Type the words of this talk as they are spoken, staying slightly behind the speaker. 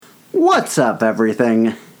What's up,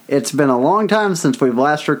 everything? It's been a long time since we've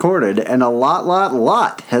last recorded, and a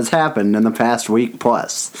lot has happened in the past week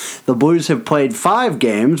plus. The Blues have played 5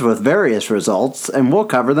 games with various results, and we'll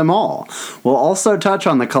cover them all. We'll also touch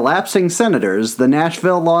on the collapsing Senators, the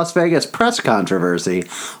Nashville-Las Vegas press controversy,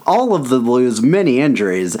 all of the Blues' many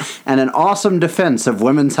injuries, and an awesome defense of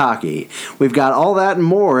women's hockey. We've got all that and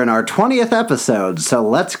more in our 20th episode, so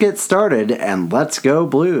let's get started, and let's go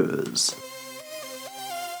Blues.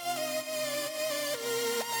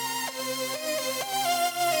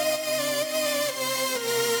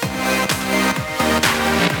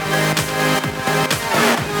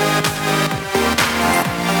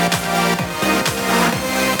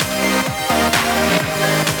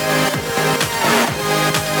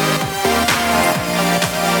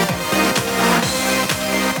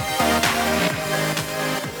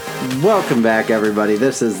 Welcome back, everybody.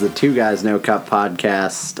 This is the Two Guys No Cup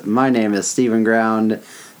podcast. My name is Stephen Ground.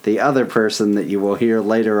 The other person that you will hear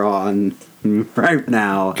later on right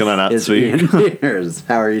now Can I not is speak? Ian Peters.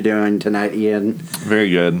 How are you doing tonight, Ian? Very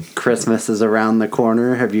good. Christmas is around the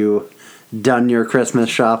corner. Have you done your Christmas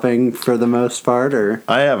shopping for the most part, or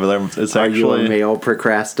I have. It's are you a actually male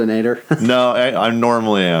procrastinator? no. I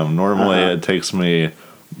normally am. Normally, it takes me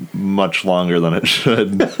much longer than it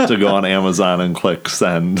should to go on Amazon and click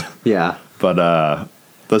send. Yeah. But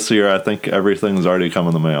this year, I think everything's already come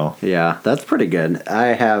in the mail. Yeah, that's pretty good.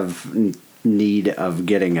 I have need of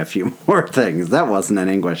getting a few more things. That wasn't an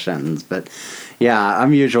English sentence, but yeah,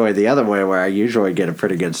 I'm usually the other way where I usually get a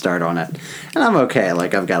pretty good start on it. And I'm okay.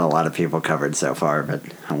 Like, I've got a lot of people covered so far, but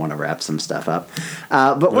I want to wrap some stuff up.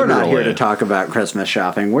 But we're not here to talk about Christmas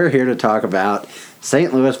shopping. We're here to talk about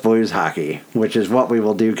St. Louis Blues hockey, which is what we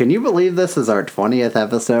will do. Can you believe this is our 20th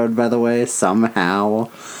episode, by the way? Somehow.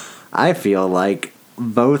 I feel like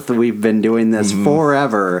both we've been doing this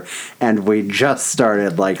forever, and we just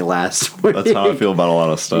started like last week. That's how I feel about a lot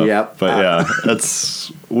of stuff. Yep. But yeah,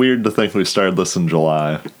 it's weird to think we started this in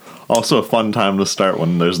July. Also a fun time to start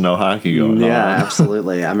when there's no hockey going on. Yeah,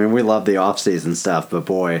 absolutely. I mean, we love the off-season stuff, but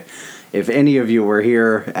boy, if any of you were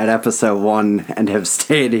here at episode 1 and have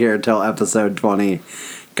stayed here till episode 20,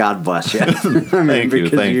 God bless you. I mean,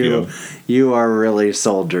 Thank you. You are really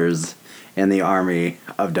soldiers in the army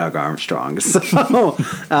of Doug Armstrong. So,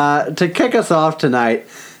 to kick us off tonight,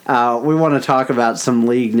 we want to talk about some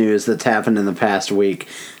league news that's happened in the past week.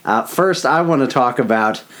 First, I want to talk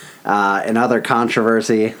about another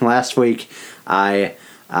controversy. Last week, I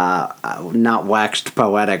not waxed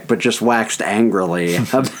poetic, but just waxed angrily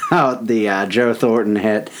about the Joe Thornton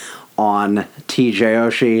hit on TJ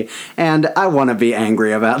Oshie, and I want to be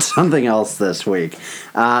angry about something else this week.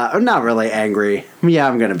 I'm not really angry. Yeah,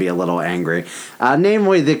 I'm going to be a little angry.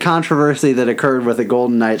 Namely, the controversy that occurred with the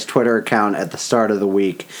Golden Knights Twitter account at the start of the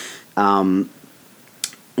week. We're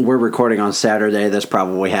recording on Saturday. This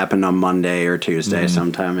probably happened on Monday or Tuesday,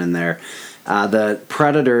 sometime in there. The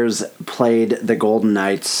Predators played the Golden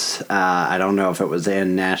Knights. I don't know if it was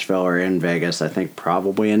in Nashville or in Vegas. I think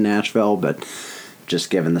probably in Nashville, but just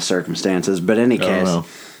given the circumstances. But in any case,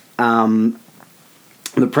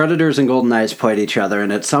 the Predators and Golden Knights played each other,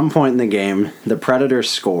 and at some point in the game, the Predators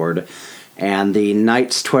scored, and the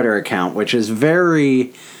Knights Twitter account, which is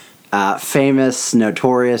very famous,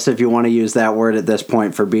 notorious, if you want to use that word at this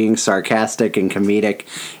point, for being sarcastic and comedic.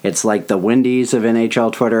 It's like the Wendy's of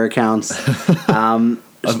NHL Twitter accounts.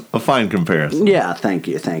 A fine comparison. Yeah, thank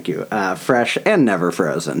you. Fresh and never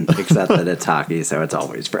frozen, except that it's hockey, so it's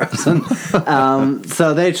always frozen.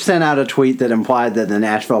 So they sent out a tweet that implied that the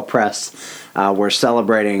Nashville press were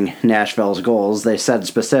celebrating Nashville's goals. They said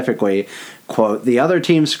specifically, quote, "The other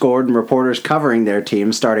team scored and reporters covering their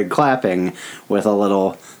team started clapping," with a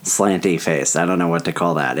little slanty face. I don't know what to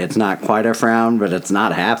call that. It's not quite a frown, but it's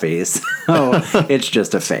not happy, so it's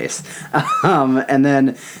just a face. And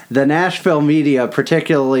then the Nashville media,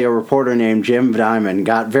 particularly a reporter named Jim Diamond,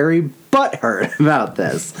 got very butthurt about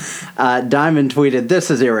this. Diamond tweeted,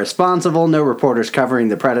 "This is irresponsible. No reporters covering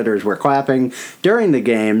the Predators were clapping during the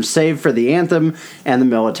game, save for the anthem and the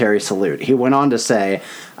military salute." He went on to say,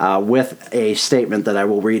 with a statement that I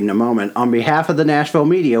will read in a moment, "On behalf of the Nashville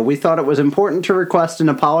media, we thought it was important to request an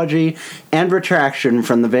apology and retraction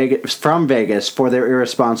from Vegas for their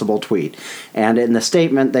irresponsible tweet." And in the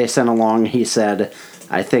statement they sent along, he said,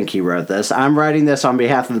 I think he wrote this, "I'm writing this on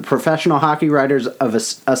behalf of the Professional Hockey Writers of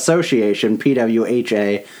Association,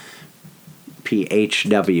 PWHA,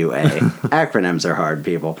 acronyms are hard,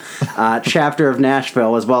 people, chapter of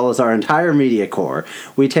Nashville, as well as our entire media corps.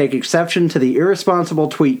 We take exception to the irresponsible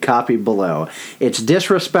tweet copied below. It's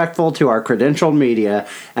disrespectful to our credentialed media,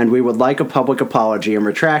 and we would like a public apology and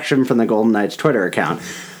retraction from the Golden Knights Twitter account."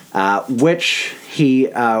 Which he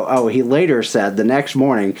later said the next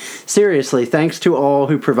morning, "Seriously, thanks to all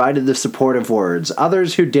who provided the supportive words.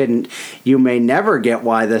 Others who didn't, you may never get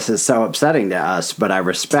why this is so upsetting to us, but I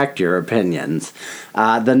respect your opinions."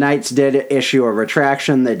 The Knights did issue a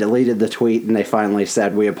retraction. They deleted the tweet, and they finally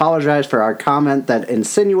said, "We apologize for our comment that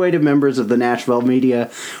insinuated members of the Nashville media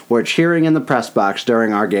were cheering in the press box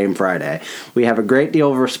during our game Friday. We have a great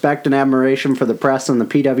deal of respect and admiration for the press and the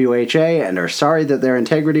PWHA and are sorry that their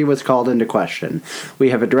integrity was called into question. We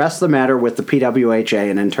have addressed the matter with the PWHA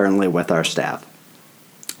and internally with our staff."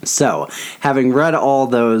 So, having read all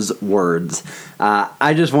those words,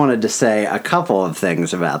 I just wanted to say a couple of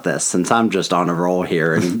things about this, since I'm just on a roll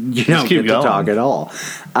here and you don't get to talk at all.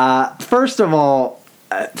 First of all,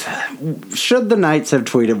 should the Knights have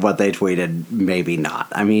tweeted what they tweeted? Maybe not.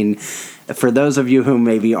 I mean, for those of you who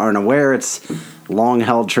maybe aren't aware, it's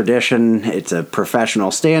long-held tradition. It's a professional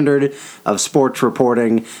standard of sports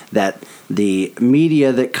reporting that the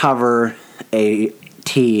media that cover a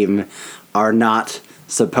team are not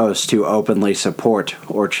supposed to openly support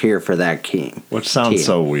or cheer for that team. Which sounds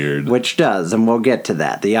so weird. Which does, and we'll get to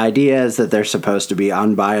that. The idea is that they're supposed to be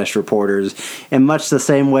unbiased reporters in much the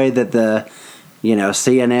same way that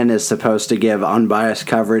CNN is supposed to give unbiased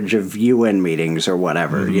coverage of UN meetings or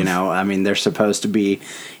whatever, I mean, they're supposed to be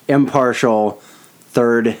impartial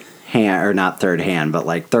third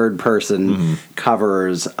person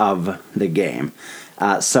coverers of the game.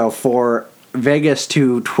 So for Vegas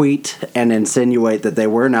to tweet and insinuate that they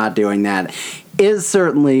were not doing that is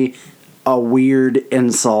certainly a weird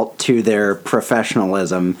insult to their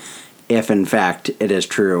professionalism, if in fact it is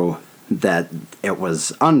true that it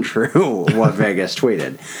was untrue what Vegas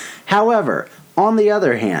tweeted. However, on the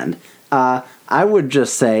other hand, I would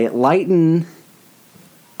just say lighten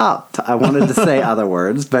up. I wanted to say other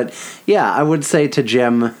words, but yeah, I would say to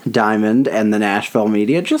Jim Diamond and the Nashville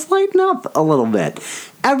media, just lighten up a little bit.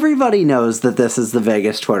 Everybody knows that this is the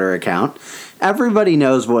Vegas Twitter account. Everybody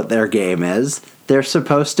knows what their game is. They're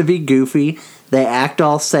supposed to be goofy. They act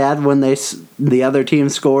all sad when the other team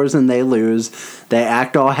scores and they lose. They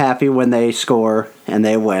act all happy when they score and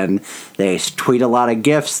they win. They tweet a lot of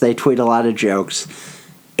GIFs. They tweet a lot of jokes.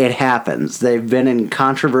 It happens. They've been in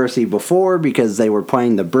controversy before because they were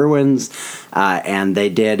playing the Bruins, and they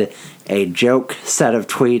did a joke set of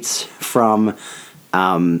tweets from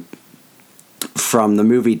the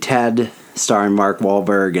movie Ted, starring Mark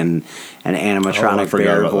Wahlberg and an animatronic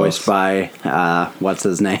bear voiced by what's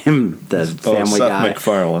his name, the Family Guy, Seth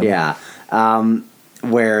MacFarlane. Yeah,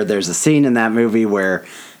 where there's a scene in that movie where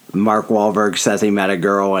Mark Wahlberg says he met a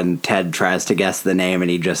girl and Ted tries to guess the name, and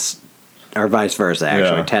he just. Or vice versa,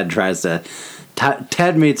 actually. Yeah.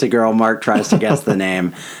 Ted meets a girl, Mark tries to guess the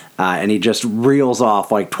name, and he just reels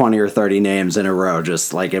off like 20 or 30 names in a row,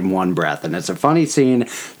 just like in one breath. And it's a funny scene.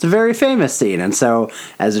 It's a very famous scene. And so,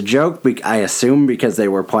 as a joke, I assume because they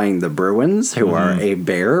were playing the Bruins, who are a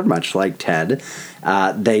bear, much like Ted,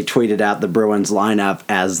 they tweeted out the Bruins lineup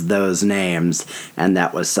as those names, and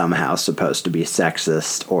that was somehow supposed to be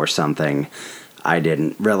sexist or something. I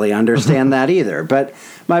didn't really understand that either. But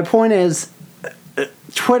my point is,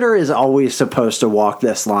 Twitter is always supposed to walk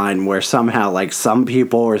this line where somehow, like, some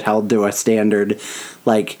people are held to a standard.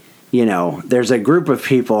 Like, there's a group of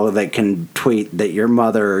people that can tweet that your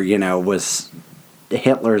mother, was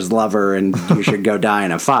Hitler's lover and you should go die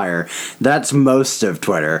in a fire. That's most of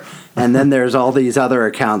Twitter. And then there's all these other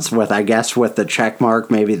accounts with the check mark.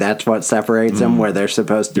 Maybe that's what separates them, where they're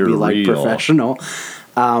supposed to be, like, real. Professional.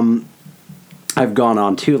 I've gone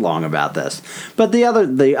on too long about this. But the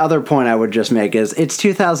other point I would just make is it's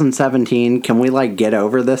 2017. Can we get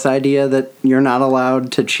over this idea that you're not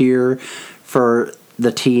allowed to cheer for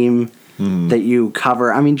the team that you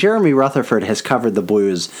cover? I mean, Jeremy Rutherford has covered the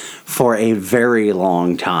Blues for a very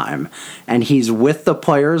long time, and he's with the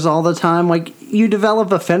players all the time. Like, you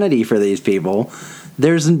develop affinity for these people.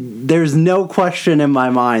 There's no question in my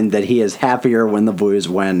mind that he is happier when the Blues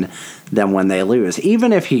win than when they lose.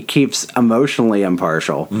 Even if he keeps emotionally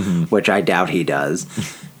impartial, which I doubt he does,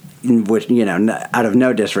 which, out of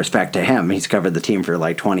no disrespect to him, he's covered the team for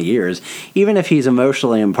 20 years. Even if he's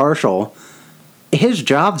emotionally impartial, his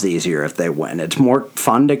job's easier if they win. It's more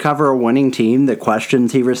fun to cover a winning team. The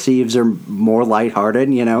questions he receives are more lighthearted.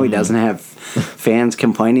 He doesn't have fans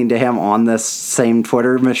complaining to him on this same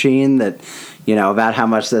Twitter machine that, about how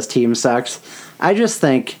much this team sucks. I just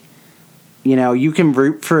think, you can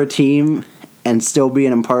root for a team and still be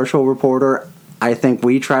an impartial reporter. I think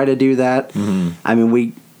we try to do that. I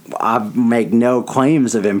mean, I make no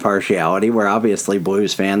claims of impartiality. We're obviously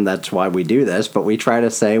Blues fan. That's why we do this. But we try to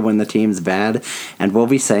say when the team's bad, and we'll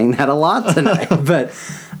be saying that a lot tonight. But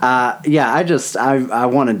I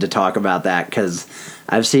wanted to talk about that because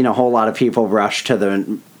I've seen a whole lot of people rush to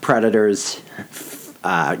the Predators,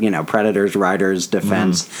 Predators writers'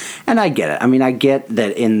 defense, and I get it. I mean, I get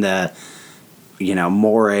that in the,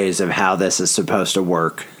 mores of how this is supposed to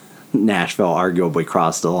work, Nashville arguably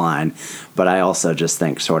crossed the line, but I also just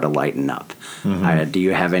think sort of lighten up. Do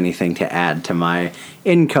you have anything to add to my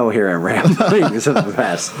incoherent ramblings of the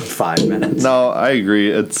past 5 minutes? No, I agree.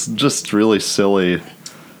 It's just really silly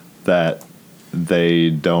that they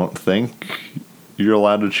don't think you're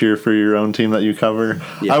allowed to cheer for your own team that you cover.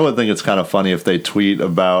 Yeah. I would think it's kind of funny if they tweet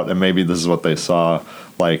about, and maybe this is what they saw,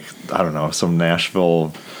 like, I don't know, some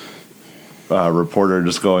Nashville reporter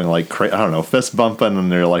just going like, fist bumping,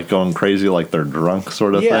 and they're like going crazy like they're drunk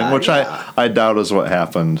sort of thing, which I doubt is what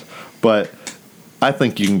happened. But I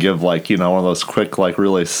think you can give like, one of those quick, like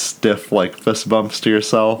really stiff like fist bumps to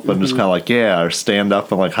yourself and just kind of like, or stand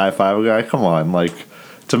up and like high five a guy. Come on, like.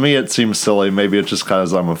 To me, it seems silly. Maybe it's just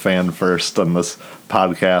because I'm a fan first, and this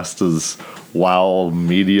podcast is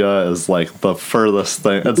media is like the furthest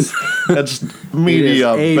thing. It's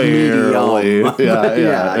media barely.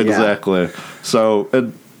 Yeah, exactly. So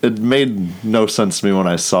it made no sense to me when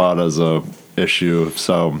I saw it as a issue.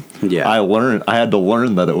 So I had to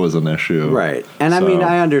learn that it was an issue. Right. And I mean,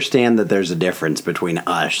 I understand that there's a difference between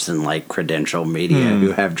us and like credential media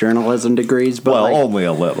who have journalism degrees, but only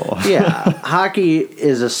a little. Yeah. Hockey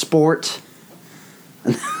is a sport.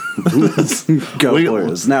 Go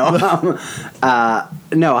Blues. No,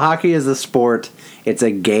 hockey is a sport. It's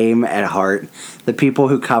a game at heart. The people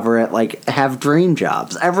who cover it like have dream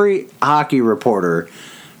jobs. Every hockey reporter,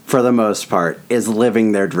 for the most part, is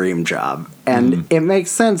living their dream job. And it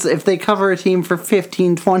makes sense. If they cover a team for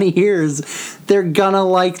 15, 20 years, they're gonna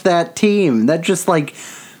like that team. That just like,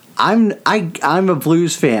 I'm a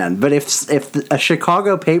Blues fan, but if a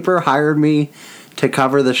Chicago paper hired me to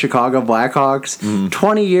cover the Chicago Blackhawks,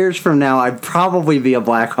 20 years from now, I'd probably be a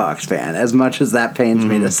Blackhawks fan, as much as that pains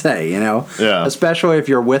me to say, Yeah. Especially if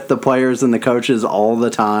you're with the players and the coaches all the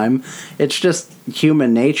time. It's just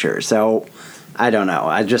human nature. So I don't know.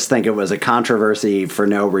 I just think it was a controversy for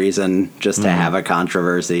no reason, just to have a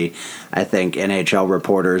controversy. I think NHL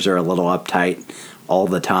reporters are a little uptight all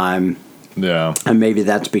the time. Yeah. And maybe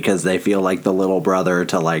that's because they feel like the little brother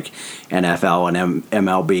to like NFL and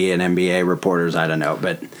MLB and NBA reporters. I don't know.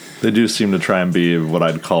 But they do seem to try and be what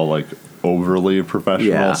I'd call like overly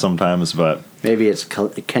professional sometimes, but maybe it's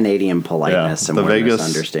Canadian politeness and the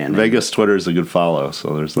misunderstanding. Vegas Twitter is a good follow,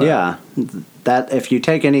 so there's that. Yeah, that if you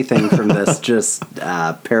take anything from this, just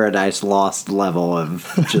Paradise Lost level of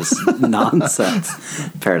just nonsense.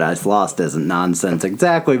 Paradise Lost isn't nonsense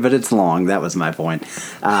exactly, but it's long. That was my point.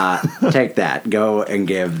 Take that. Go and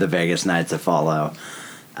give the Vegas Knights a follow.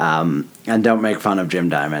 And don't make fun of Jim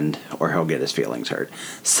Diamond or he'll get his feelings hurt.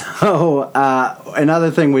 So another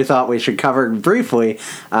thing we thought we should cover briefly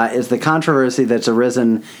is the controversy that's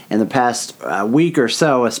arisen in the past week or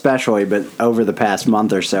so, especially, but over the past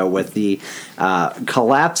month or so, with the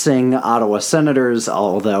collapsing Ottawa Senators,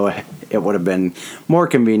 although it would have been more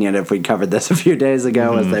convenient if we'd covered this a few days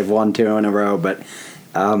ago as they've won 2 in a row. But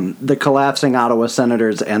the collapsing Ottawa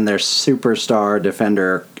Senators and their superstar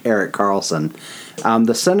defender, Erik Karlsson.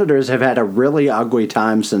 The Senators have had a really ugly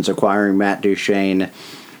time since acquiring Matt Duchene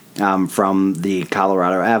from the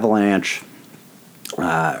Colorado Avalanche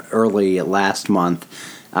early last month.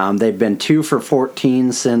 They've been 2 for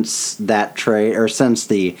 14 since that trade, or since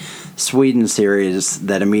the Sweden series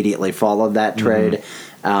that immediately followed that trade.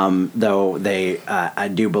 Though they, I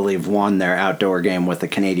do believe, won their outdoor game with the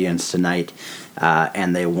Canadiens tonight,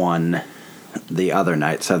 and they won the other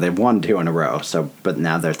night, so they've won 2 in a row. So, but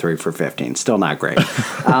now they're 3 for 15. Still not great.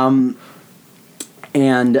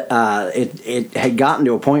 It had gotten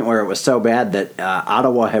to a point where it was so bad that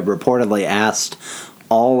Ottawa had reportedly asked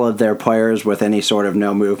all of their players with any sort of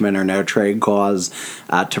no movement or no trade clause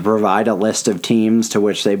to provide a list of teams to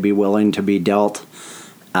which they'd be willing to be dealt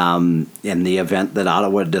in the event that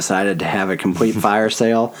Ottawa decided to have a complete fire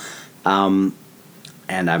sale.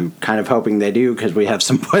 And I'm kind of hoping they do because we have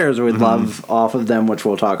some players we'd love off of them, which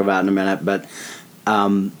we'll talk about in a minute. But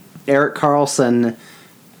Erik Karlsson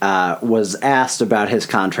was asked about his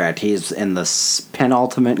contract. He's in the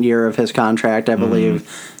penultimate year of his contract, I believe,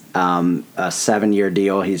 a 7-year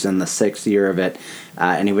deal. He's in the 6th year of it.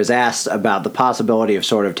 And he was asked about the possibility of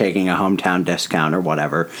sort of taking a hometown discount or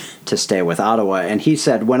whatever to stay with Ottawa. And he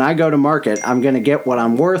said, when I go to market, I'm going to get what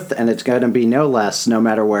I'm worth, and it's going to be no less no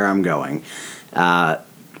matter where I'm going.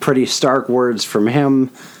 Pretty stark words from him.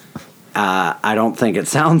 I don't think it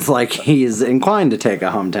sounds like he's inclined to take a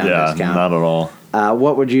hometown discount. Not at all.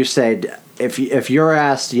 What would you say? if you're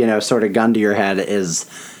asked, sort of gun to your head, is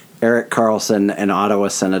Erik Karlsson, an Ottawa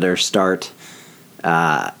Senator, start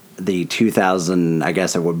the 2000, I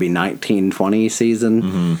guess it would be 1920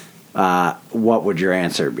 season, what would your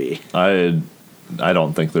answer be? I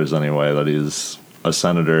don't think there's any way that he's a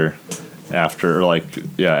Senator after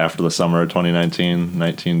the summer of 2019,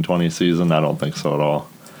 1920 season. I don't think so at all.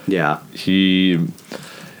 Yeah. If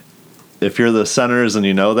you're the Senators and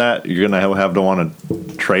you know that, you're going to have to want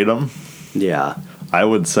to trade him. Yeah. I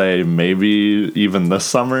would say maybe even this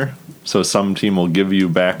summer. So some team will give you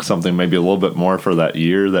back something, maybe a little bit more for that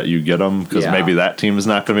year that you get him, because maybe that team is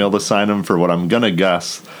not going to be able to sign him for what I'm going to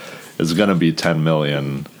guess is going to be $10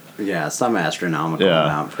 million. Yeah, some astronomical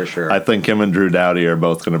amount for sure. I think him and Drew Doughty are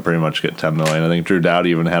both going to pretty much get $10 million. I think Drew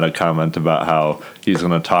Doughty even had a comment about how he's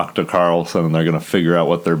going to talk to Karlsson and they're going to figure out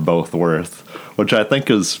what they're both worth, which I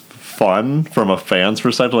think is fun from a fan's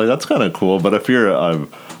perspective. Like, that's kind of cool. But if you're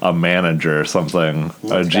a manager or something,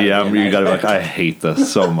 a GM, you got to be like, I hate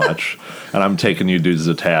this so much. And I'm taking you dudes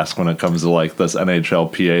to task when it comes to like this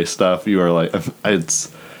NHLPA stuff. You are like,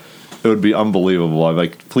 it would be unbelievable. I'm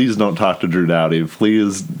like, please don't talk to Drew Doughty.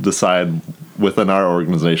 Please decide within our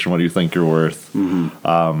organization what you think you're worth.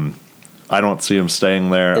 Mm-hmm. I don't see him staying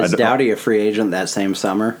there. Is Doughty a free agent that same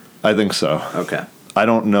summer? I think so. Okay. I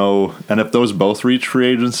don't know. And if those both reach free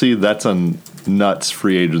agency, that's a nuts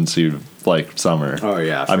free agency like summer. Oh,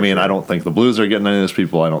 yeah. I mean, sure. I don't think the Blues are getting any of those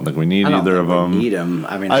people. I don't think we need either of them. We need them.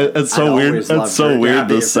 I mean, it's so weird. It's so weird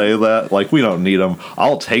to say that. Like, we don't need them.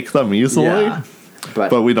 I'll take them easily. Yeah.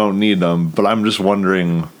 But we don't need them. But I'm just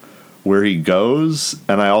wondering where he goes.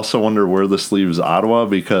 And I also wonder where this leaves Ottawa,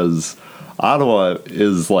 because Ottawa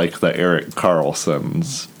is like the Erik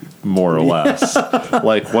Karlssons, more or less.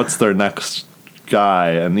 Like, what's their next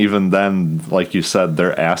guy? And even then, like you said,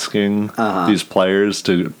 they're asking these players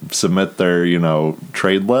to submit their,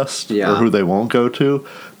 trade list or who they won't go to.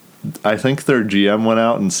 I think their GM went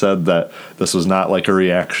out and said that this was not like a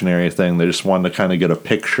reactionary thing. They just wanted to kind of get a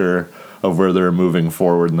picture of where they're moving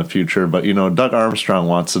forward in the future. But, Doug Armstrong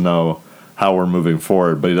wants to know how we're moving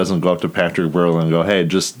forward, but he doesn't go up to Patrick Berglund and go, hey,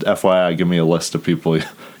 just FYI, give me a list of people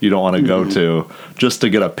you don't want to go to, just to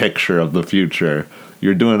get a picture of the future.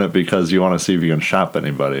 You're doing it because you want to see if you can shop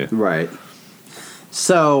anybody. Right.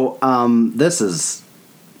 So, this is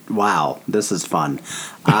fun.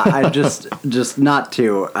 I just not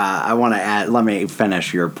to, I want to add, let me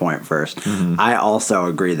finish your point first. Mm-hmm. I also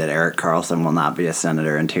agree that Erik Karlsson will not be a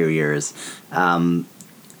Senator in 2 years.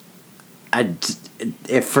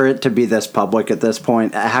 If for it to be this public at this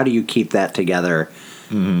point, how do you keep that together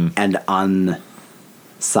and unsign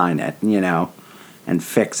it, and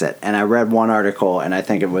fix it? And I read one article, and I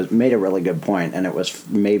think it made a really good point, and it was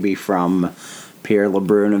maybe from Pierre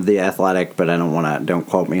LeBrun of The Athletic, but don't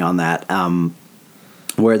quote me on that,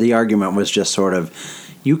 where the argument was just sort of,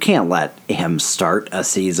 you can't let him start a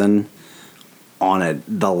season on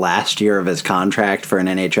the last year of his contract for an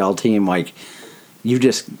NHL team. Like, you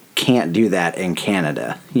just can't do that in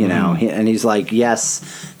Canada, And he's like, yes,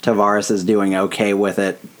 Tavares is doing okay with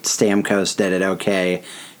it. Stamkos did it okay.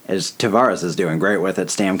 As Tavares is doing great with it.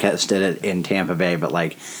 Stamkos did it in Tampa Bay, but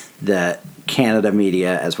like the Canada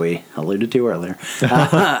media, as we alluded to earlier,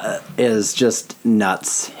 is just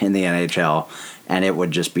nuts in the NHL, and it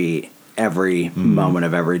would just be every moment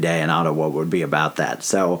of every day in Ottawa would be about that.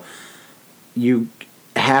 So you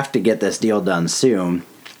have to get this deal done soon.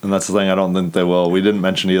 And that's the thing, I don't think they will. We didn't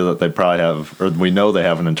mention either that they probably have, or we know they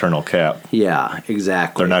have an internal cap. Yeah,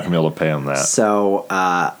 exactly. They're not going to be able to pay them that. So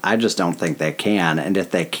I just don't think they can. And if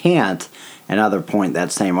they can't, another point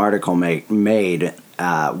that same article made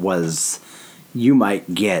was you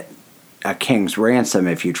might get a king's ransom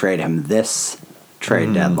if you trade him this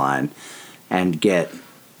trade deadline and get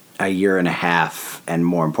a year and a half and,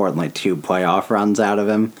 more importantly, 2 playoff runs out of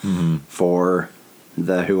him for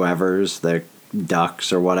the the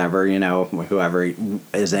Ducks or whatever, whoever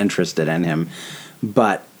is interested in him.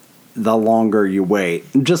 But the longer you wait,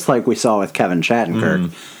 just like we saw with Kevin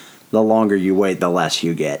Shattenkirk, the longer you wait, the less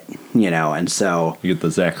you get, and so... You get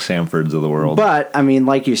the Zach Sanfords of the world. But, I mean,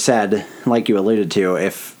 like you said, like you alluded to,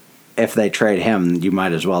 if they trade him, you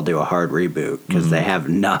might as well do a hard reboot, because they have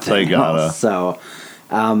nothing they gotta. else. So,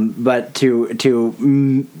 but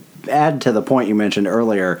to add to the point you mentioned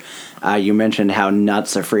earlier, you mentioned how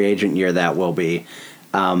nuts a free agent year that will be.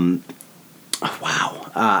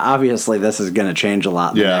 Obviously, this is going to change a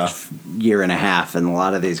lot in the next year and a half, and a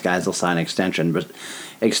lot of these guys will sign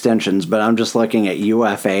extensions. But I'm just looking at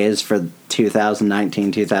UFAs for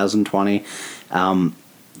 2019, 2020.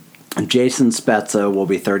 Jason Spezza will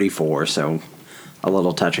be 34, so a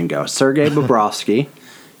little touch and go. Sergei Bobrovsky,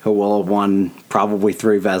 who will have won probably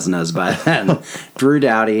 3 Vezinas by then. Drew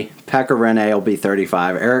Doughty, Pekka Rinne will be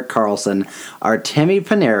 35, Erik Karlsson, Artemi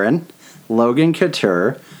Panarin, Logan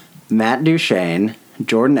Couture, Matt Duchene,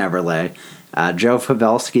 Jordan Eberle, Joe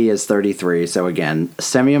Pavelski is 33, so again,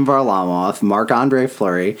 Semyon Varlamov, Marc-Andre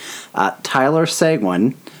Fleury, Tyler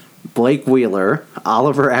Seguin, Blake Wheeler,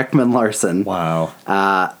 Oliver Ekman-Larsson. Wow.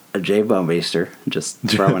 Jay Bumeister, just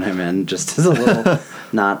throwing him in just as a little,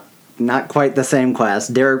 not quite the same class.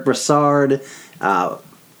 Derek Brassard,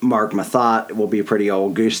 Mark Mathot will be pretty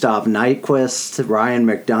old. Gustav Nyquist, Ryan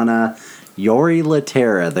McDonough, Yori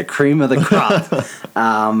Laterra, the cream of the crop.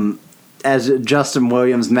 As Justin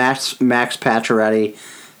Williams, Max Pacioretty,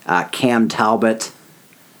 Cam Talbot.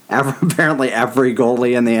 Apparently every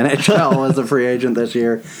goalie in the NHL is a free agent this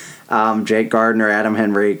year. Jake Gardner, Adam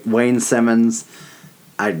Henrique, Wayne Simmons.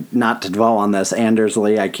 Not to dwell on this, Anders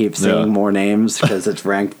Lee, I keep seeing more names because it's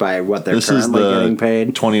ranked by what they're currently getting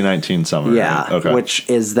paid. 2019 summer. Yeah. Right? Okay. Which,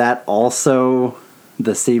 is that also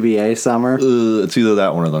the CBA summer? It's either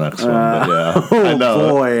that one or the next one. But yeah. I know.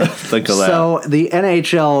 Boy. Think of that. So the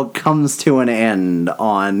NHL comes to an end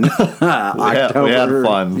on October. We had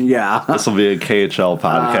fun. Yeah. This will be a KHL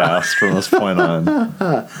podcast from this point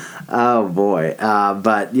on. Oh, boy.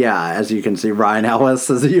 But yeah, as you can see, Ryan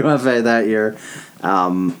Ellis is a UFA that year.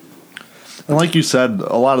 And like you said,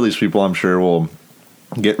 a lot of these people, I'm sure, will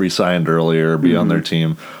get re-signed earlier, be on their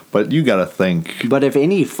team. But you got to think. But if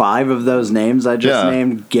any 5 of those names I just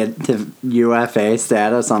named get to UFA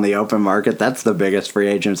status on the open market, that's the biggest free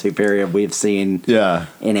agency period we've seen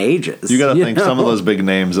in ages. You got to think some of those big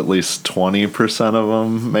names, at least 20% of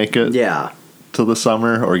them make it to the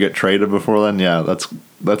summer or get traded before then. Yeah,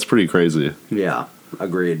 that's pretty crazy. Yeah.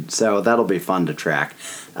 Agreed. So that'll be fun to track.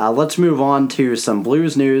 Let's move on to some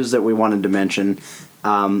Blues news that we wanted to mention.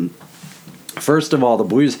 First of all, the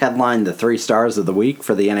Blues headlined the 3 stars of the week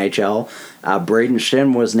for the NHL. Braden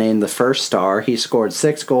Shin was named the first star. He scored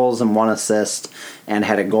 6 goals and 1 assist and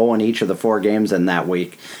had a goal in each of the 4 games in that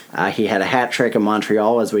week. He had a hat trick in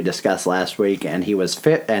Montreal, as we discussed last week, and he was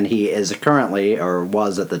fit. And he is currently, or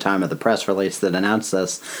was at the time of the press release that announced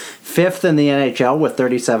this, 5th in the NHL with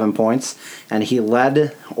 37 points, and he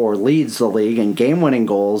leads the league in game-winning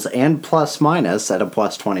goals and plus-minus at a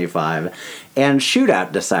plus 25, and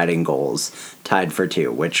shootout deciding goals, tied for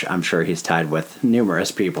 2, which I'm sure he's tied with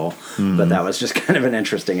numerous people, but that was just kind of an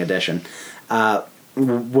interesting addition.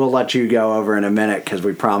 We'll let you go over in a minute because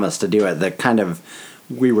we promised to do it.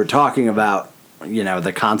 We were talking about,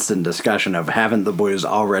 the constant discussion of haven't the Blues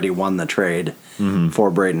already won the trade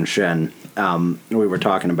for Braden Shin. We were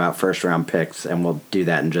talking about first-round picks, and we'll do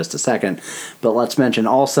that in just a second. But let's mention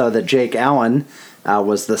also that Jake Allen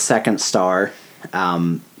was the second star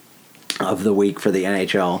of the week for the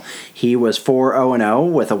NHL. He was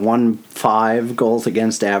 4-0-0 with a 1.5 goals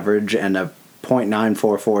against average and a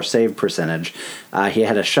 .944 save percentage. He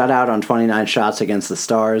had a shutout on 29 shots against the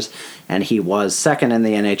Stars, and he was second in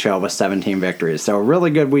the NHL with 17 victories. So a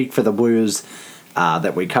really good week for the Blues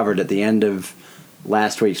that we covered at the end of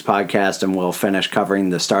last week's podcast, and we'll finish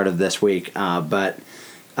covering the start of this week. But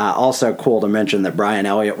also cool to mention that Brian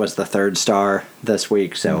Elliott was the 3rd star this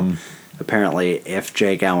week, so apparently if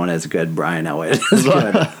Jake Allen is good, Brian Elliott is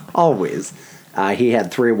good. Always. He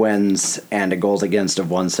had 3 wins and a goals against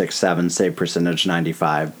of 167, save percentage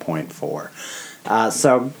 95.4.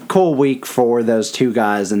 So cool week for those 2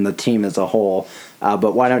 guys and the team as a whole.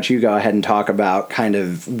 But why don't you go ahead and talk about kind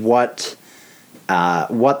of what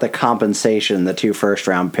the compensation, the 2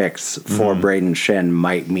 first-round picks for Braden Shin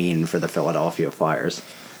might mean for the Philadelphia Flyers.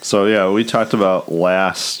 So, yeah, we talked about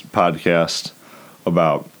last podcast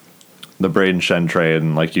about the Braden Shin trade,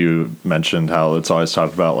 and like you mentioned, how it's always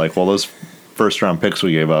talked about, like, well, those first-round picks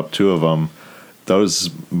we gave up, 2 of them, those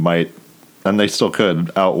might, and they still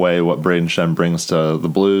could, outweigh what Braden Shin brings to the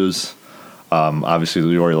Blues.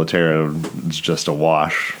 Obviously, Yori Laterra is just a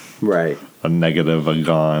wash. Right. A negative, a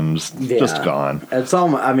gone, just gone. It's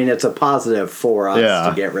it's a positive for us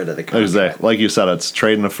to get rid of the contract. Exactly. Like you said, it's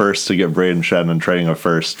trading a first to get Braden Shin and trading a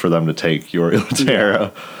first for them to take Yori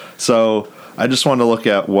Laterra. So I just wanted to look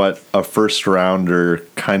at what a first rounder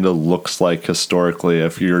kind of looks like historically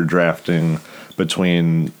if you're drafting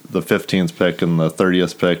between the 15th pick and the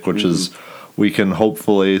 30th pick, which is, we can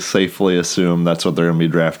hopefully safely assume that's what they're going to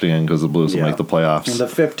be drafting in because the Blues will make the playoffs. And the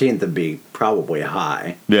 15th would be probably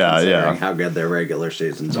high. Yeah. How good their regular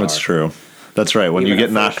seasons are. That's true. That's right. When you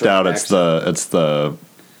get knocked out, it's the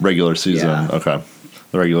regular season. Yeah. Okay.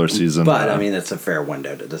 The regular season. But, it's a fair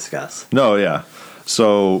window to discuss. No, yeah.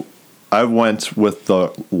 So I went with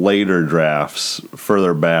the later drafts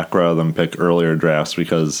further back rather than pick earlier drafts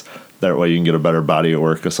because that way you can get a better body of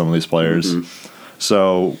work of some of these players.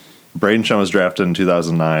 So Braden Shen was drafted in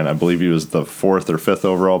 2009. I believe he was the 4th or 5th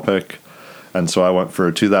overall pick. And so I went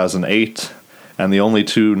for 2008. And the only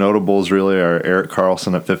two notables really are Erik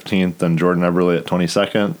Karlsson at 15th and Jordan Eberle at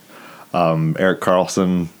 22nd. Erik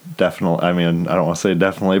Karlsson, definitely, I mean, I don't want to say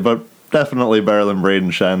definitely, but definitely better than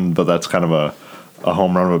Braden Shen, but that's kind of a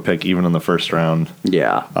home run of a pick even in the first round.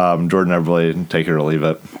 Yeah. Jordan Eberle, take it or leave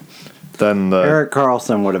it. Then Erik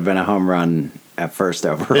Karlsson would have been a home run at first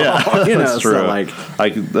overall. Yeah, that's true. So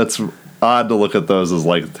that's odd to look at those as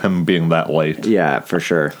like him being that late. Yeah, for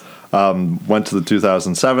sure. Went to the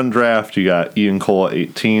 2007 draft. You got Ian Cole at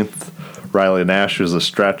 18th. Riley Nash is a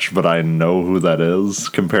stretch, but I know who that is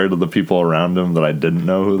compared to the people around him that I didn't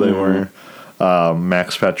know who they were.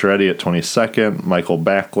 Max Pacioretty at 22nd. Michael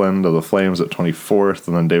Backlund of the Flames at 24th.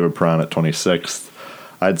 And then David Perron at 26th.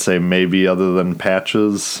 I'd say maybe other than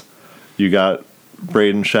Patches, you got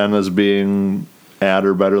Braden Shen as being at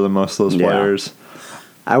or better than most of those players.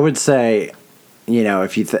 I would say,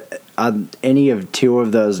 if you any of two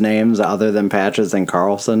of those names other than Patches and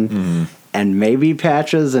Karlsson, and maybe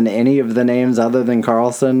Patches and any of the names other than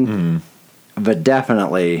Karlsson, but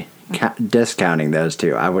definitely discounting those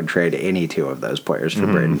two, I would trade any two of those players for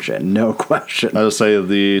Braden Shen, no question. I would say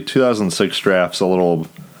the 2006 draft's a little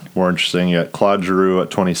more interesting. You got Claude Giroux at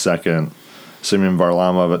 22nd, Semyon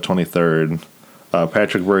Varlamov at 23rd,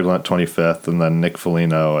 Patrick Berglund at 25th, and then Nick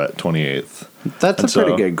Foligno at 28th. That's a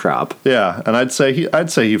pretty good crop. Yeah, and I'd say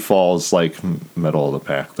he falls like middle of the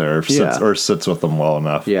pack there, or sits with them well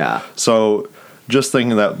enough. Yeah. So just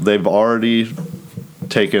thinking that they've already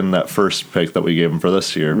taken that first pick that we gave them for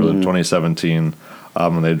this year, for the 2017,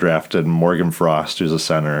 and they drafted Morgan Frost, who's a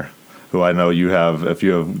center, who I know you have. If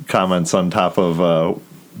you have comments on top of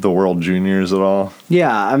the World Juniors at all?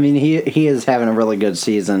 Yeah, I mean he is having a really good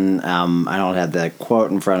season. I don't have the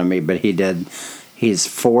quote in front of me, but he's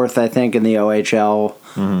 4th, I think, in the OHL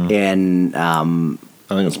in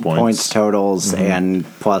I think it's points totals and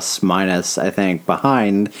plus minus, I think,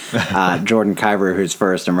 behind Jordan Kyrou, who's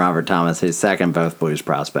 1st, and Robert Thomas, who's 2nd, both Blues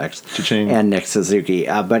prospects, Cha-ching. And Nick Suzuki.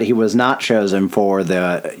 But he was not chosen for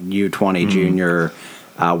the U20 Junior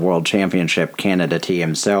World Championship Canada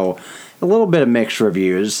team. So a little bit of mixed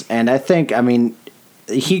reviews. And I think,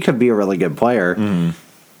 he could be a really good player.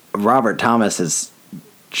 Robert Thomas is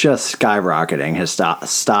just skyrocketing. His stock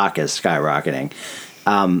is skyrocketing.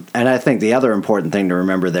 And I think the other important thing to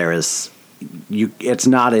remember there is it's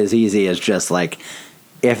not as easy as just like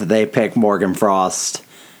if they pick Morgan Frost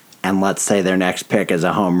and let's say their next pick is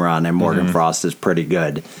a home run and Morgan Frost is pretty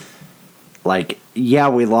good. Like, yeah,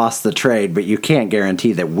 we lost the trade, but you can't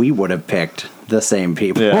guarantee that we would have picked the same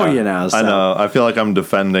people, Yeah, So. I know. I feel like I'm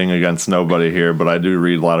defending against nobody here, but I do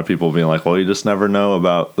read a lot of people being like, well, you just never know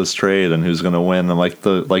about this trade and who's going to win. And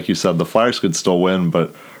like you said, the Flyers could still win,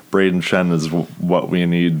 but Braden Shen is what we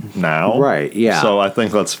need now. Right, yeah. So I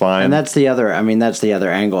think that's fine. And that's the other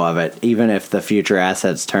angle of it. Even if the future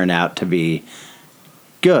assets turn out to be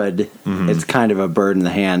good, it's kind of a bird in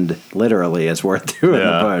the hand, literally, is worth two in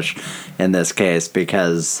the bush in this case,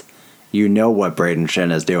 because you know what Braden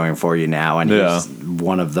Shen is doing for you now, and he's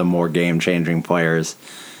one of the more game-changing players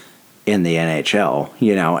in the NHL,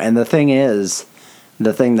 And the thing is,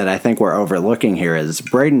 the thing that I think we're overlooking here is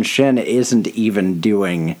Braden Shen isn't even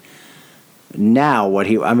doing now what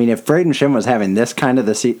if Braden Shen was having this kind of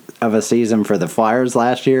a season for the Flyers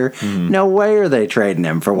last year, no way are they trading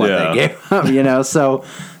him for what they gave him, So,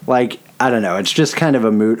 I don't know. It's just kind of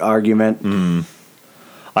a moot argument.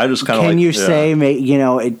 I just kind of Can you say,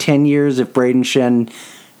 in 10 years, if Braden Shen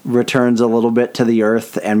returns a little bit to the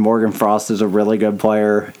earth and Morgan Frost is a really good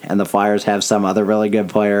player and the Flyers have some other really good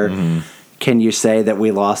player, can you say that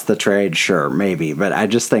we lost the trade? Sure, maybe. But I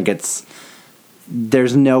just think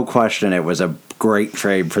there's no question it was a great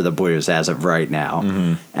trade for the Blues as of right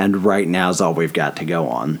now. And right now is all we've got to go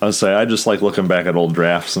on. I just like looking back at old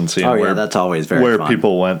drafts and seeing where that's always very where fun.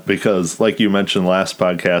 people went, because like you mentioned last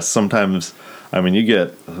podcast, sometimes you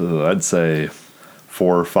get I'd say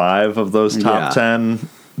 4 or 5 of those top 10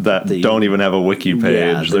 that don't even have a wiki page.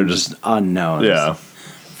 Yeah, they're just unknowns. Yeah,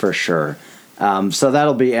 for sure. So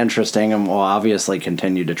that'll be interesting, and we'll obviously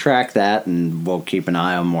continue to track that, and we'll keep an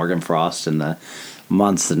eye on Morgan Frost in the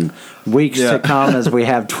months and weeks to come as we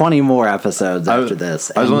have 20 more episodes after this.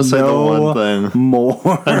 I was going to say the one thing.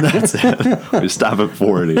 More. And that's it. We stop at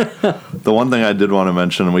 40. The one thing I did want to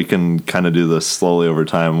mention, and we can kind of do this slowly over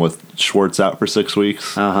time, with Schwartz out for 6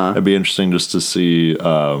 weeks, it'd be interesting just to see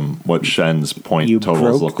what Shen's point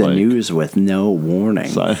totals look like. You broke the news with no warning.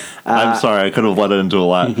 So I'm sorry, I could have let it into a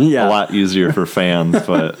lot easier for fans,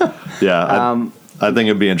 but I think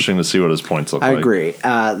it'd be interesting to see what his points look like. I agree.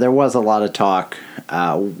 There was a lot of talk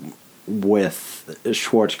with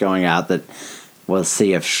Schwartz going out that we'll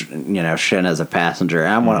see if Shin is a passenger.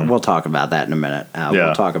 And we'll talk about that in a minute.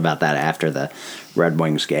 We'll talk about that after the Red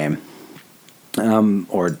Wings game.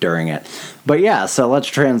 Or during it. But yeah, so let's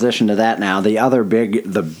transition to that now. The other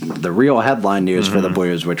the real headline news for the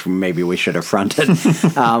Blues, which maybe we should have fronted,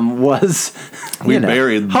 was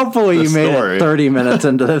buried. Hopefully you made it 30 minutes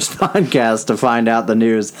into this podcast to find out the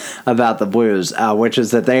news about the Blues, which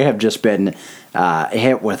is that they have just been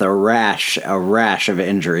hit with a rash of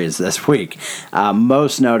injuries this week.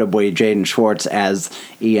 Most notably, Jaden Schwartz, as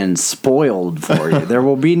Ian spoiled for you. There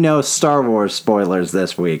will be no Star Wars spoilers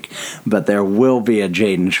this week, but there will be a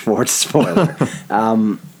Jaden Schwartz spoiler.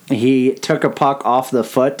 He took a puck off the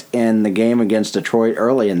foot in the game against Detroit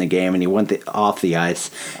early in the game, and he went off the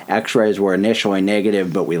ice. X-rays were initially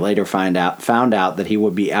negative, but we later found out that he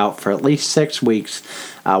would be out for at least 6 weeks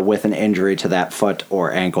with an injury to that foot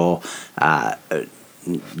or ankle.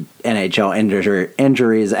 NHL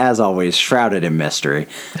injuries, as always, shrouded in mystery.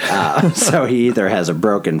 So he either has a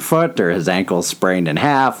broken foot or his ankle's sprained in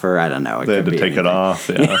half, or I don't know. They had to take it off.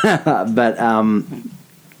 Yeah. But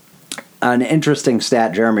an interesting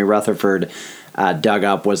stat Jeremy Rutherford dug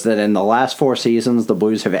up was that in the last 4 seasons, the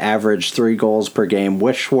Blues have averaged 3 goals per game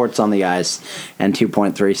with Schwartz on the ice and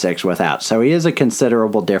 2.36 without. So he is a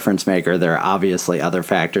considerable difference maker. There are obviously other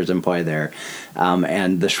factors in play there.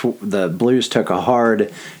 And the Blues took a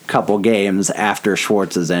hard couple games after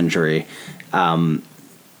Schwartz's injury,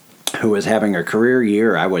 who was having a career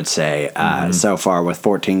year, I would say, so far with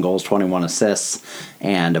 14 goals, 21 assists,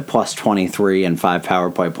 and a plus 23 and 5 power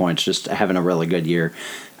play points, just having a really good year.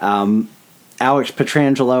 Alex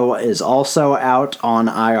Pietrangelo is also out on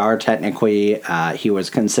IR technically. He was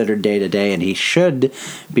considered day-to-day, and he should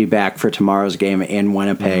be back for tomorrow's game in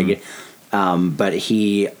Winnipeg. But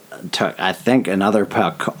he took, I think, another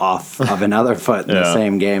puck off of another foot in the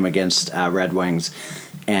same game against Red Wings.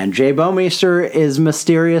 And Jay Bouwmeester is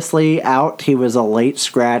mysteriously out. He was a late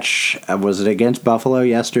scratch. Was it against Buffalo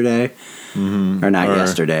yesterday? Or not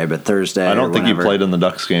yesterday, but Thursday. I don't think he played in the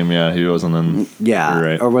Ducks game. Yeah, he wasn't in. Yeah,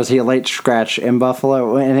 right. Or was he a late scratch in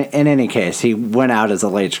Buffalo? In any case, he went out as a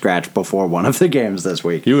late scratch before one of the games this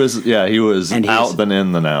week. He was out, then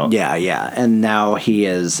in, then out. Yeah. And now he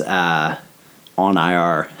is on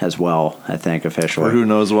IR as well, I think, officially. Or who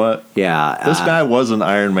knows what. Yeah. This guy was an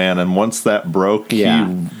Iron Man, and once that broke, he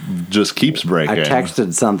just keeps breaking. I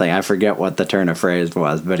texted something. I forget what the turn of phrase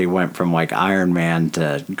was, but he went from like Iron Man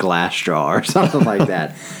to glass jaw or something like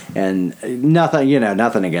that. And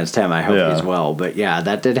nothing against him. I hope he's well. But yeah,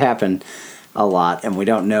 that did happen a lot, and we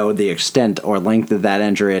don't know the extent or length of that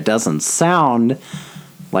injury. It doesn't sound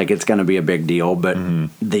like it's going to be a big deal, but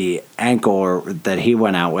the ankle that he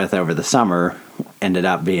went out with over the summer ended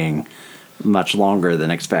up being much longer than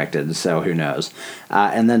expected, so who knows.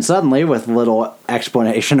 And then suddenly, with little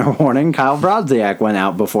explanation or warning, Kyle Brodziak went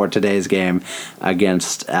out before today's game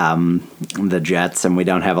against the Jets, and we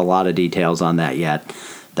don't have a lot of details on that yet,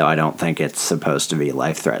 though I don't think it's supposed to be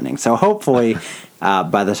life-threatening. So hopefully,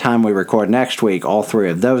 by the time we record next week, all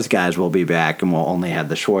 3 of those guys will be back, and we'll only have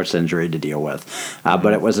the Schwartz injury to deal with.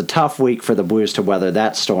 But it was a tough week for the Blues to weather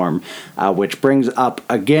that storm, which brings up,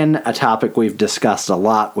 again, a topic we've discussed a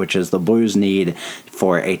lot, which is the Blues' need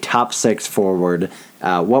for a top 6 forward.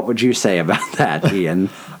 What would you say about that, Ian?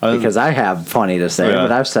 Because I have plenty to say,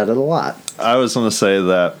 but I've said it a lot. I was going to say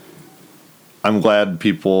that I'm glad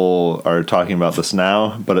people are talking about this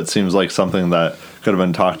now, but it seems like something that could have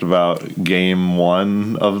been talked about game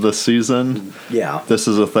 1 of the season. Yeah. This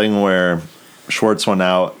is a thing where Schwartz went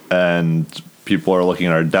out and people are looking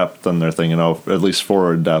at our depth and they're thinking, at least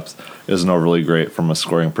forward depth isn't overly great from a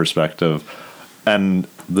scoring perspective. And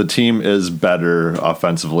the team is better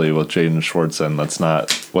offensively with Jaden Schwartz, and that's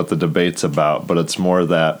not what the debate's about, but it's more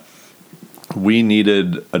that we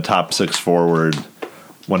needed a top 6 forward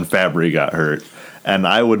when Fabry got hurt. And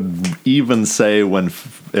I would even say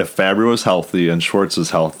if Fabry was healthy and Schwartz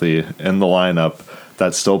was healthy in the lineup,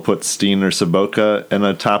 that still puts Steen or Sobotka in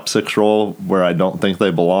a top 6 role where I don't think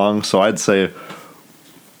they belong. So I'd say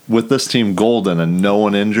with this team golden and no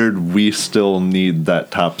one injured, we still need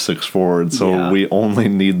that top 6 forward. So we only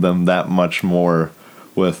need them that much more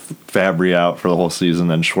with Fabry out for the whole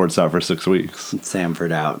season and Schwartz out for 6 weeks.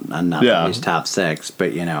 Samford out. Not that he's top 6,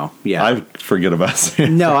 but, I forget about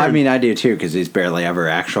Samford. No, I mean, I do too, because he's barely ever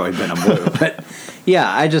actually been a Blue. But,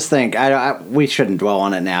 I just think we shouldn't dwell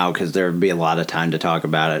on it now because there would be a lot of time to talk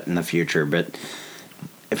about it in the future. But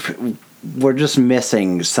we're just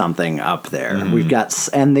missing something up there. We've got,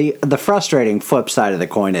 and the frustrating flip side of the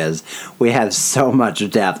coin is we have so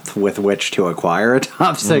much depth with which to acquire a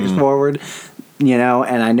top 6 forward.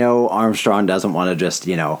 And I know Armstrong doesn't want to just,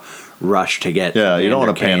 rush to get. Yeah, you don't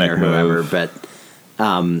want to panic or whoever, but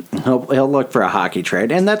he'll look for a hockey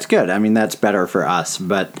trade, and that's good. I mean, that's better for us,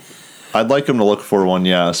 but I'd like him to look for one,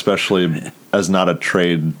 especially as not a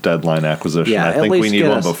trade deadline acquisition. Yeah, I think we need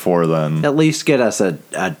one before then. At least get us a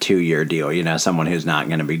 2-year deal, someone who's not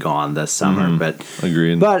going to be gone this summer. But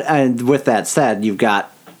agreed. But with that said, you've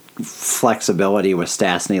got flexibility with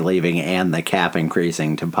Stastny leaving and the cap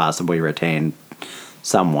increasing to possibly retain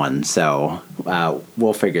someone. So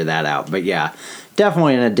we'll figure that out. But yeah,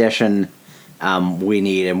 definitely an addition we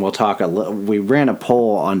need, and we'll talk we ran a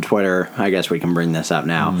poll on Twitter. I guess we can bring this up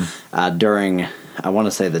now. During, I want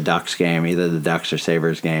to say, the Ducks game, either the Ducks or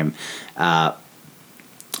Sabres game,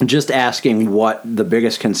 just asking what the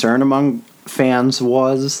biggest concern among fans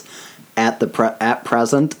was at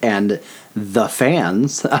present, and the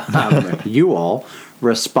fans, you all,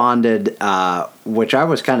 responded, which I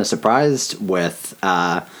was kind of surprised with.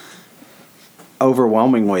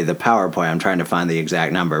 Overwhelmingly the power play. I'm trying to find the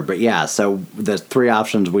exact number, but yeah, so the 3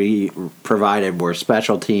 options we provided were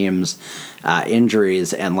special teams,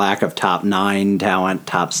 injuries, and lack of top 9 talent,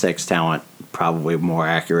 top 6 talent, probably more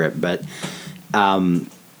accurate, but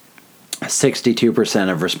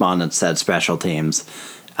 62% of respondents said special teams.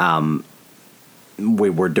 We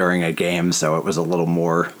were during a game, so it was a little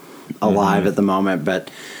more alive at the moment, but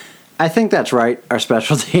I think that's right. Our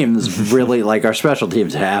special teams really, our special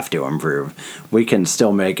teams have to improve. We can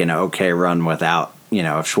still make an okay run without,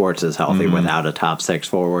 if Schwartz is healthy, without a top 6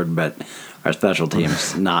 forward, but our special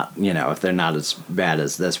teams not, if they're not as bad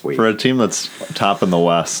as this week. For a team that's top in the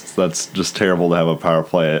West, that's just terrible to have a power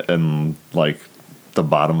play in, the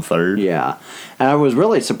bottom third. Yeah. And I was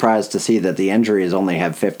really surprised to see that the injuries only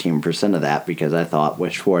have 15% of that, because I thought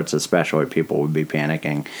with Schwartz especially people would be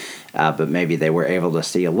panicking. But maybe they were able to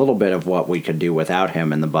see a little bit of what we could do without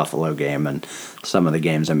him in the Buffalo game and some of the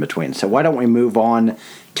games in between. So why don't we move on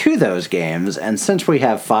to those games? And since we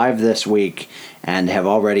have 5 this week and have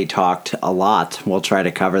already talked a lot, we'll try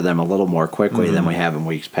to cover them a little more quickly than we have in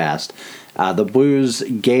weeks past. The Blues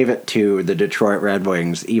gave it to the Detroit Red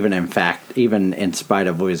Wings, even in spite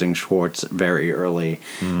of losing Schwartz very early.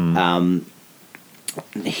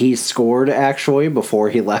 He scored, actually, before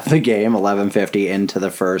he left the game, 11:50 into the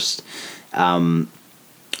first.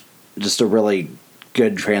 Just a really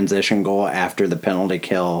good transition goal after the penalty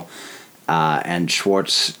kill. And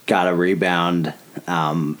Schwartz got a rebound,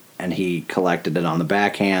 and he collected it on the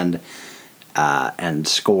backhand and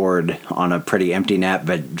scored on a pretty empty net.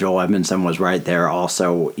 But Joel Edmondson was right there,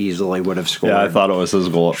 also easily would have scored. Yeah, I thought it was his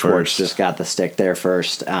goal at Schwartz first. just got the stick there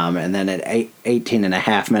first. And then at 18 and a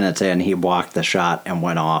half minutes in, he blocked the shot and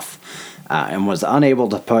went off and was unable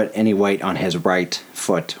to put any weight on his right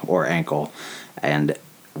foot or ankle. And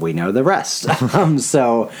we know the rest.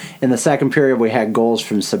 So in the second period, we had goals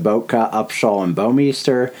from Sobotka, Upshall, and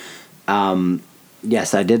Bouwmeester.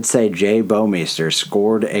 Yes, I did say Jay Bouwmeester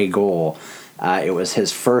scored a goal. It was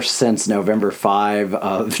his first since November 5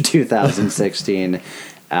 of 2016.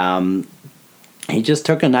 He just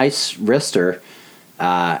took a nice wrister,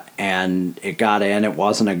 and it got in. It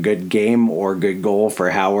wasn't a good game or good goal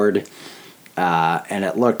for Howard, and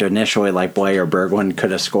it looked initially like Blair Berglund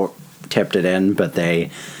could have tipped it in, but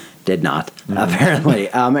they did not, apparently.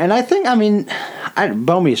 And I think,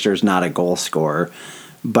 Bouwmeester's not a goal scorer,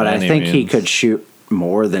 but I think he could shoot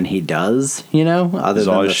more than he does, other He's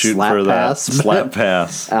than always the shooting slap for pass. that slap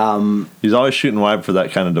pass. He's always shooting wide for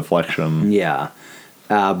that kind of deflection. Yeah.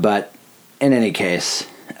 But in any case,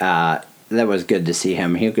 that was good to see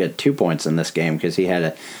him. He'll get 2 points in this game because he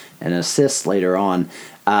had an assist later on.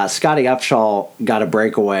 Scotty Upshall got a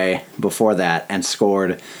breakaway before that and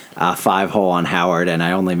scored 5-hole on Howard, and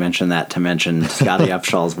I only mention that to mention Scotty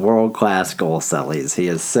Upshall's world-class goal sellies. He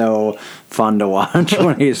is so fun to watch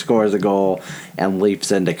when he scores a goal and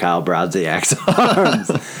leaps into Kyle Brodziak's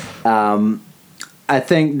arms. I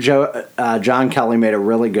think John Kelly made a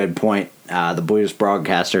really good point. The Blues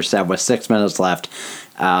broadcaster said with 6 minutes left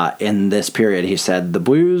in this period, he said, the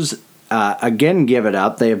Blues again give it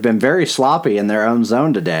up. They have been very sloppy in their own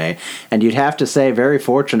zone today, and you'd have to say very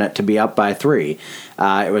fortunate to be up by 3.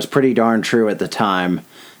 It was pretty darn true at the time.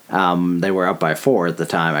 They were up by 4 at the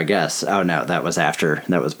time, I guess. Oh, no, that was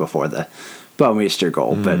before the Bouwmeester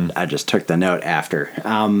goal, but I just took the note after.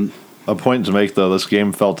 A point to make, though, this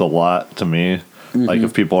game felt a lot to me. Like,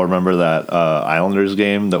 if people remember that Islanders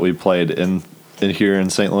game that we played in here in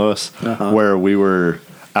St. Louis, where we were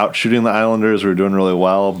out shooting the Islanders, we were doing really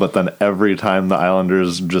well, but then every time the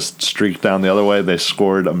Islanders just streaked down the other way, they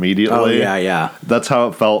scored immediately. Oh, yeah. That's how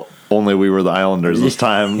it felt, only we were the Islanders this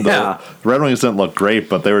time. Yeah. The Red Wings didn't look great,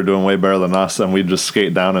 but they were doing way better than us, and we'd just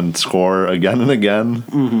skate down and score again and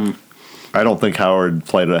again. I don't think Howard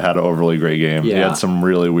had an overly great game. Yeah. He had some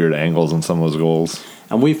really weird angles in some of those goals.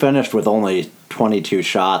 And we finished with only 22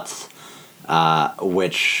 shots,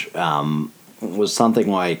 which was something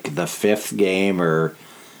like the fifth game, or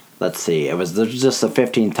let's see, it was just the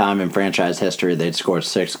 15th time in franchise history they'd scored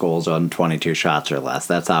 6 goals on 22 shots or less.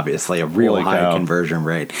 That's obviously a real high conversion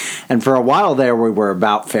rate. And for a while there, we were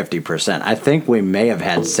about 50%. I think we may have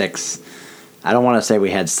had 6. I don't want to say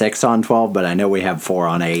we had 6 on 12, but I know we have 4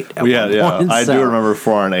 on 8. I do remember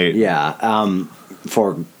 4 on 8. Yeah,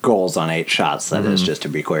 4 goals on 8 shots, that is, just to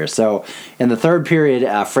be clear. So in the third period,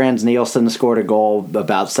 Frans Nielsen scored a goal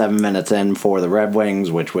about 7 minutes in for the Red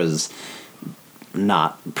Wings, which was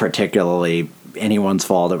not particularly anyone's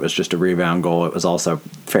fault. It was just a rebound goal. It was also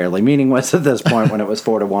fairly meaningless at this point when it was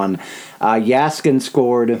 4-1. Jaskin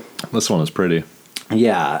scored. This one was pretty.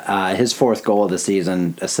 Yeah, his 4th goal of the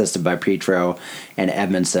season, assisted by Petro and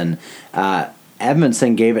Edmondson.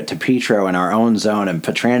 Edmondson gave it to Petro in our own zone, and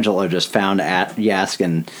Pietrangelo just found at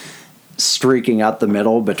Jaskin streaking up the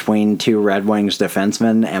middle between 2 Red Wings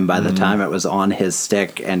defensemen, and by the time it was on his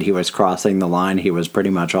stick and he was crossing the line, he was pretty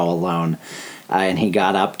much all alone. And he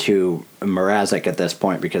got up to Mrazek at this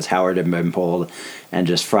point because Howard had been pulled, and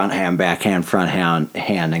just front hand, backhand, front hand,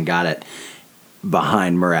 and got it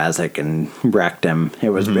behind Mrazek and wrecked him. It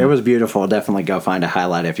was beautiful. Definitely go find a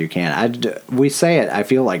highlight if you can. We say it, I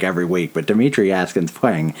feel like, every week, but Dmitry Jaskin's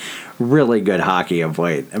playing really good hockey of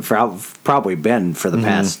late, and probably been for the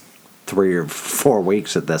past 3 or 4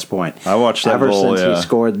 weeks at this point. I watched that goal, since he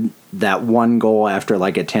scored that one goal after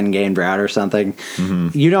like a 10-game drought or something.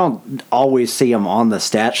 You don't always see him on the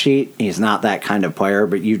stat sheet. He's not that kind of player,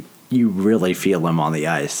 but you really feel him on the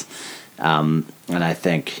ice. And I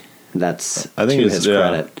think that's to his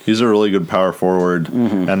credit. He's a really good power forward,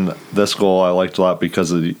 and this goal I liked a lot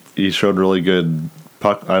because he showed really good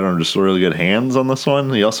really good hands on this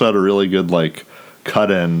one. He also had a really good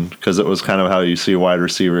cut in, because it was kind of how you see a wide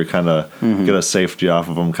receiver kind of get a safety off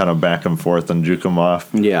of him, kind of back and forth and juke him off.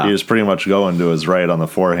 Yeah. He was pretty much going to his right on the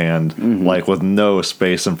forehand, with no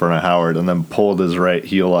space in front of Howard, and then pulled his right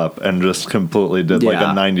heel up and just completely did a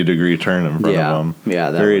 90-degree turn in front of him.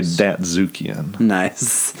 Yeah, very Datsukian.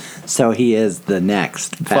 Nice. So he is the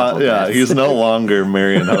next Pavel Datsyuk. He's no longer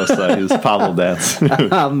Marian Hossa. He's Pavel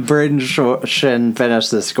Datsyuk. Braden Shin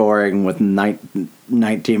finished the scoring with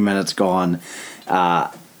 19 minutes gone.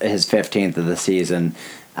 His 15th of the season.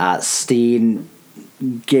 Steen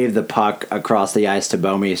gave the puck across the ice to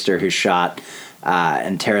Bouwmeester, who shot,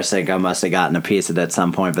 and Tarasenko must have gotten a piece of it at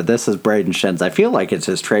some point. But this is Braden Shin's. I feel like it's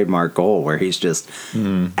his trademark goal, where he's just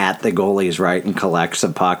at the goalie's right and collects a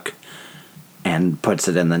puck and puts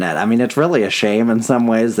it in the net. I mean, it's really a shame in some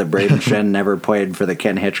ways that Braden Shin never played for the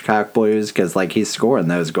Ken Hitchcock Blues, because he's scoring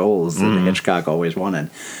those goals that Hitchcock always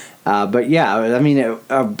wanted. But yeah, I mean, a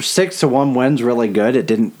 6-1 win's really good. It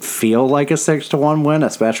didn't feel like a 6-1 win,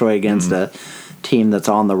 especially against a team that's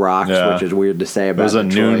on the rocks, which is weird to say about. It was a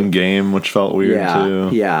noon game, which felt weird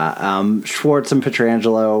too. Yeah, Schwartz and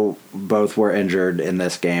Pietrangelo both were injured in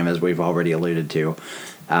this game, as we've already alluded to.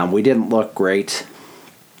 We didn't look great,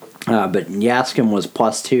 but Jaskin was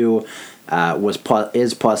 +2.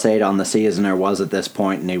 Is +8 on the season, or was at this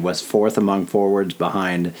point, and he was 4th among forwards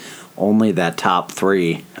behind only that top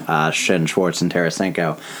 3, Shin, Schwartz, and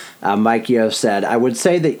Tarasenko. Mike Yeo said, "I would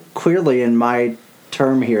say that clearly in my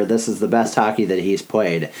term here, this is the best hockey that he's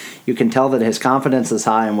played. You can tell that his confidence is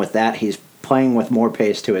high, and with that, he's playing with more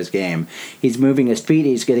pace to his game. He's moving his feet,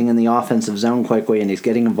 he's getting in the offensive zone quickly, and he's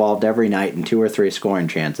getting involved every night in 2 or 3 scoring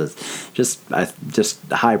chances." Just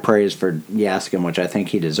high praise for Jaskin, which I think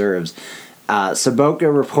he deserves.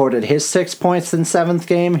 Sobotka reported his 6 points in 7th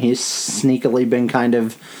game. He's sneakily been kind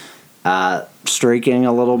of streaking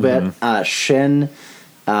a little bit. Shin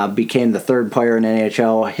became the 3rd player in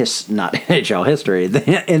not NHL history,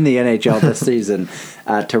 in the NHL this season,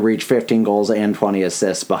 to reach 15 goals and 20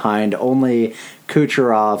 assists, behind only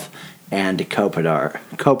Kucherov and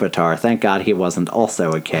Kopitar. Thank God he wasn't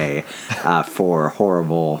also a K for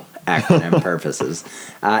horrible acronym purposes.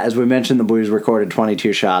 As we mentioned, the Blues recorded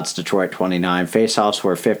 22 shots, Detroit 29. Faceoffs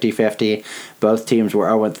were 50-50. Both teams were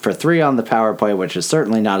 0-for-3 on the power play, which is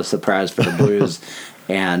certainly not a surprise for the Blues.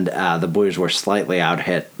 And the Blues were slightly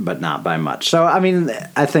out-hit, but not by much. So, I mean,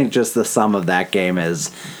 I think just the sum of that game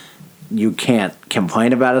is you can't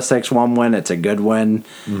complain about a 6-1 win. It's a good win.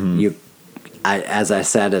 As I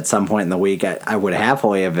said at some point in the week, I would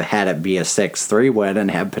happily have had it be a 6-3 win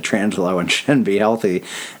and have Pietrangelo and Shin be healthy.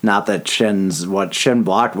 Not that what Shin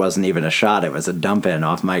blocked wasn't even a shot; it was a dump in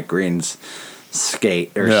off Mike Green's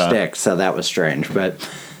skate or stick. So that was strange. But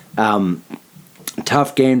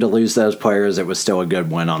tough game to lose those players. It was still a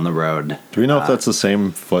good win on the road. Do we know if that's the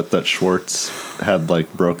same foot that Schwartz had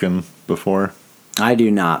broken before? I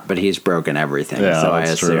do not, but he's broken everything, Yeah, so I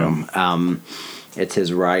that's assume it's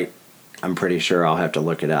his right. I'm pretty sure I'll have to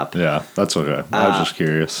look it up. Yeah, that's okay. I was just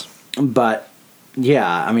curious. But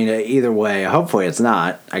yeah, I mean, either way, hopefully it's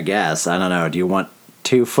not. I guess I don't know. Do you want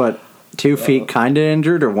 2 feet kind of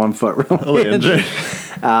injured or 1 foot really injured?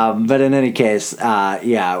 But in any case,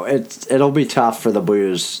 yeah, it'll be tough for the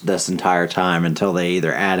Blues this entire time until they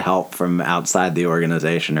either add help from outside the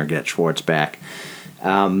organization or get Schwartz back.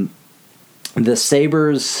 The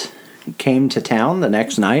Sabres came to town the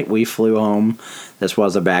next night. We flew home. This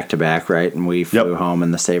was a back-to-back, right? And we flew home,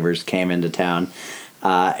 and the Sabres came into town.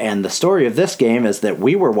 And the story of this game is that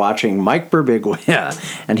we were watching Mike Birbiglia,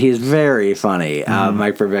 and he's very funny.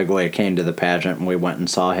 Mike Birbiglia came to the pageant, and we went and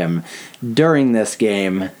saw him during this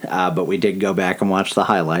game, but we did go back and watch the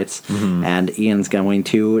highlights, and Ian's going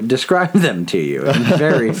to describe them to you in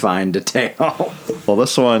very fine detail. Well,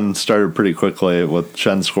 this one started pretty quickly with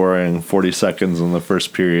Schenn scoring 40 seconds in the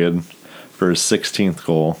first period for his 16th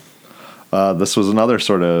goal. This was another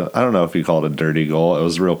sort of, I don't know if you call it a dirty goal. It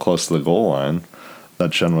was real close to the goal line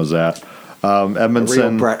that Schenn was at. Edmondson, a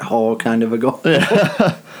real Brett Hull kind of a goal. Yeah.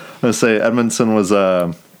 I'm going to say Edmondson was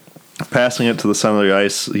passing it to the center of the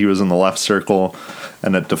ice. He was in the left circle,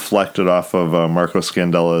 and it deflected off of Marco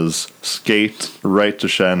Scandella's skate right to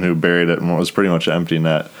Schenn, who buried it, and it was pretty much an empty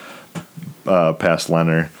net past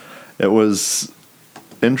Leonard. It was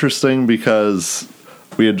interesting because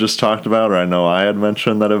we had just talked about, or I know I had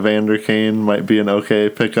mentioned that Evander Kane might be an okay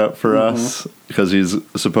pickup for us because he's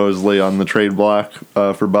supposedly on the trade block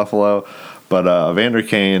for Buffalo. But Evander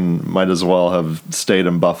Kane might as well have stayed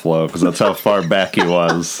in Buffalo because that's how far back he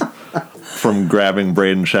was from grabbing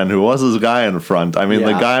Brayden Schenn, who was his guy in front. I mean,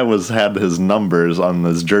 the guy had his numbers on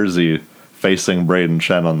his jersey facing Brayden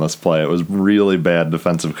Schenn on this play. It was really bad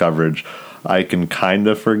defensive coverage. I can kind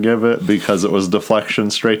of forgive it because it was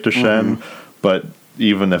deflection straight to Schenn, but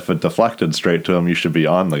even if it deflected straight to him, you should be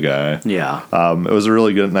on the guy. Yeah. It was a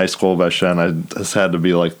really good, nice goal by Schenn. This had to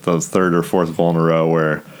be like the 3rd or 4th goal in a row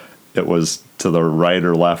where it was to the right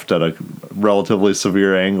or left at a relatively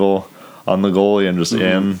severe angle on the goalie and just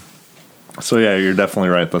in. So yeah, you're definitely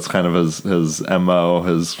right. That's kind of his MO,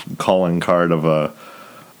 his calling card of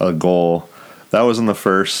a goal. That was in the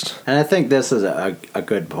first. And I think this is a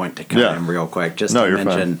good point to come in real quick. Just to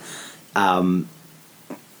mention,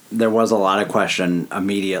 there was a lot of question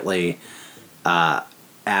immediately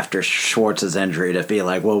after Schwartz's injury to be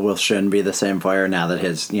like, well, will Schenn be the same player now that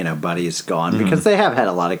his buddy's gone? Because they have had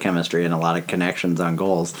a lot of chemistry and a lot of connections on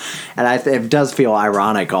goals. And it does feel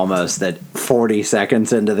ironic almost that 40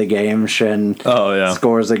 seconds into the game, Schenn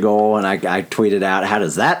scores a goal. And I tweeted out, how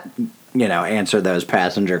does that answer those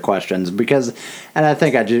passenger questions? Because, and I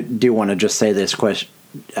think I do want to just say this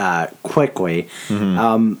quickly.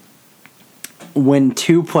 When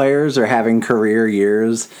 2 players are having career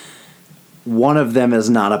years, one of them is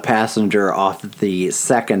not a passenger off the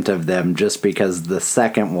second of them just because the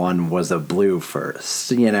second one was a Blue first,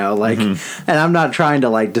 and I'm not trying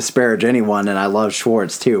to disparage anyone, and I love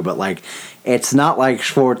Schwartz too, but it's not like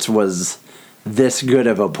Schwartz was this good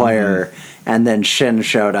of a player and then Schenn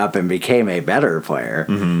showed up and became a better player.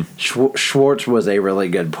 Schwartz was a really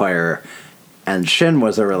good player and Schenn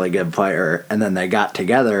was a really good player, and then they got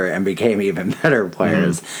together and became even better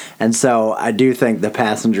players. And so I do think the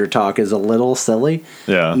passenger talk is a little silly.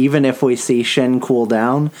 Yeah. Even if we see Schenn cool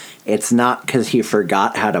down, it's not because he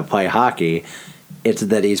forgot how to play hockey. It's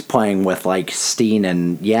that he's playing with Steen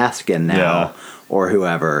and Yaskin now or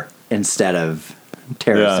whoever instead of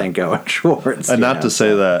Tarasenko and Schwartz. And not to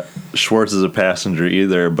say that Schwartz is a passenger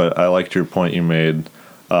either, but I liked your point you made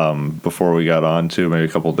before we got on to maybe a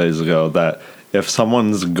couple of days ago that if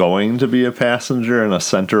someone's going to be a passenger in a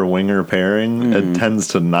center winger pairing, it tends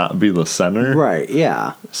to not be the center. Right,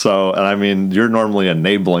 yeah. So, and I mean, you're normally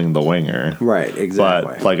enabling the winger. Right,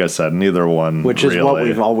 exactly. But like I said, neither one Which is what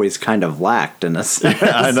we've always kind of lacked in a sense.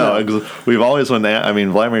 I know. We've always been,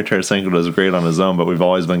 Vladimir Tarasenko does great on his own, but we've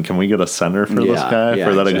always been, can we get a center for this guy?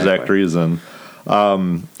 For that exact reason.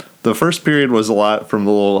 The first period was a lot, from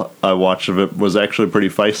the little I watched of it, was actually pretty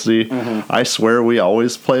feisty. I swear we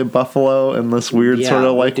always play Buffalo in this weird sort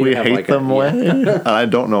of we hate them way. And I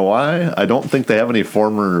don't know why. I don't think they have any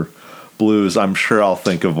former Blues. I'm sure I'll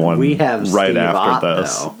think of one we have right Steve after Ott,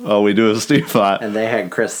 this. though. Oh, we do have Steve Ott. And they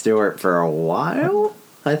had Chris Stewart for a while?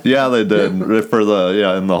 Yeah, they did. For in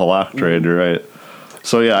the Halak trade, you're right.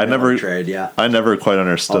 So yeah, trade, yeah. I never quite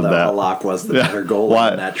understood Although that. Halak was the better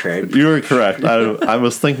goalie in that trade. You were correct. I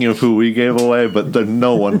was thinking of who we gave away, but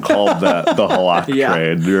no one called that the Halak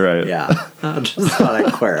trade. You're right. Yeah, I just thought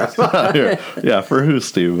I'd clarify. Yeah, for who,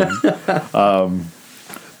 Steven?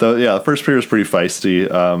 The first period was pretty feisty.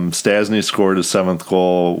 Stastny scored his 7th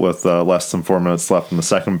goal with less than 4 minutes left in the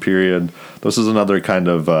second period. This is another kind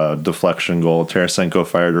of deflection goal. Tarasenko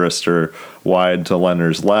fired a wrister wide to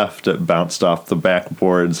Leonard's left. It bounced off the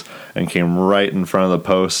backboards and came right in front of the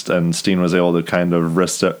post, and Steen was able to kind of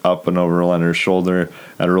wrist it up and over Leonard's shoulder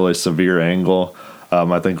at a really severe angle.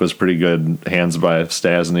 I think it was pretty good hands by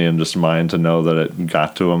Stastny and just mind to know that it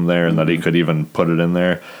got to him there and that he could even put it in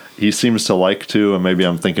there. He seems to like to, and maybe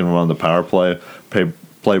I'm thinking of on the power play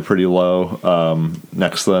pretty low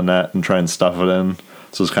next to the net and try and stuff it in.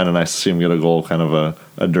 So it's kind of nice to see him get a goal, kind of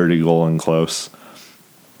a dirty goal and close.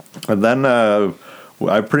 And then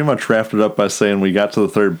I pretty much wrapped it up by saying we got to the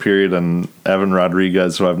third period and Evan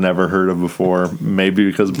Rodriguez, who I've never heard of before, maybe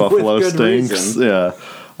because Buffalo stinks. Reason.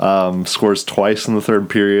 Yeah. Scores twice in the third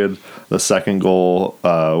period. The second goal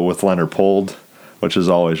with Leonard pulled, which is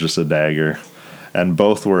always just a dagger. And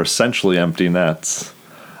both were essentially empty nets.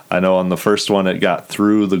 I know on the first one it got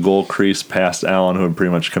through the goal crease past Allen, who had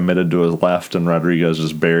pretty much committed to his left, and Rodriguez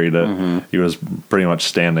just buried it. Mm-hmm. He was pretty much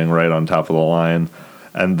standing right on top of the line.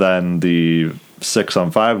 And then the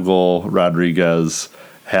 6-on-5 goal, Rodriguez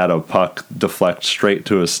had a puck deflect straight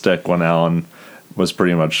to his stick when Allen was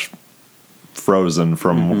pretty much frozen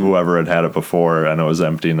from whoever had it before, and it was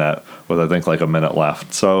empty net with I think like a minute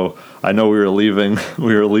left. So I know we were leaving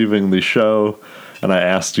the show, and I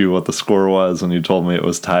asked you what the score was, and you told me it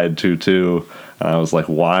was tied 2-2. And I was like,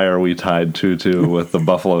 why are we tied 2-2 with the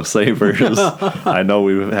Buffalo Sabres? I know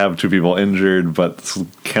we have 2 people injured, but this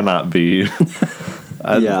cannot be.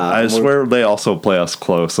 I swear they also play us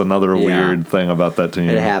close. Another weird thing about that team.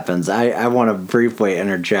 It happens. I want to briefly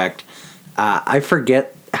interject. I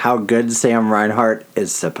forget how good Sam Reinhart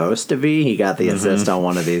is supposed to be. He got the assist on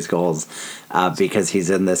one of these goals because he's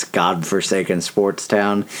in this godforsaken sports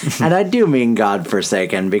town. And I do mean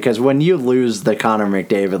godforsaken because when you lose the Connor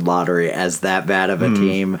McDavid lottery as that bad of a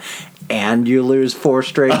team and you lose 4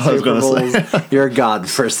 straight Super Bowls, you're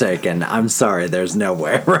godforsaken. I'm sorry, there's no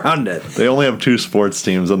way around it. They only have 2 sports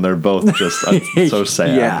teams and they're both just so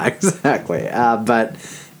sad. Yeah, exactly. But...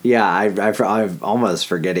 yeah, I almost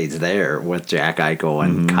forget he's there with Jack Eichel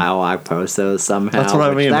and Kyle Okposo somehow. That's what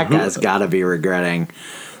I mean. That guy's got to be regretting.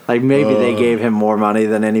 Like, maybe they gave him more money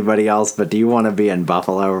than anybody else, but do you want to be in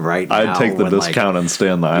Buffalo right now? I'd take the discount and stay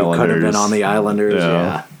on the Islanders. You could have been on the Islanders,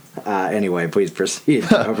 yeah. Anyway, please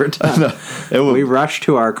proceed. Overtime. We rushed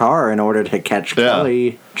to our car in order to catch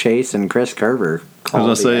Kelly Chase and Chris Kerber. I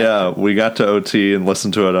was going to say, we got to OT and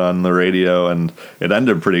listened to it on the radio, and it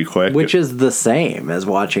ended pretty quick. Which is the same as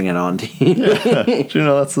watching it on TV. Do you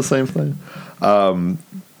know that's the same thing?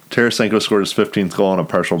 Tarasenko scored his 15th goal on a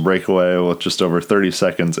partial breakaway with just over 30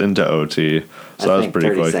 seconds into OT. So that was pretty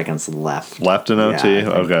 30 quick. 30 seconds left. Left in OT?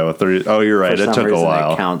 Okay, well, 30. Oh, you're right. It took a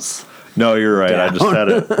while. It counts. No, you're right. Down. I just had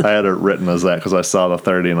it. I had it written as that because I saw the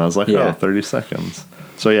 30 and I was like, 30 seconds.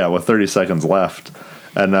 So yeah, with 30 seconds left,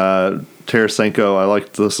 and Tarasenko, I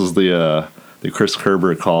liked this is the Chris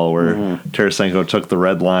Kerber call where Tarasenko took the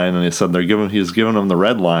red line and he said he's giving him the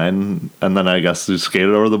red line, and then I guess he skated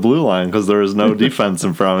over the blue line because there was no defense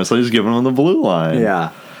in front of him, so he's giving him the blue line.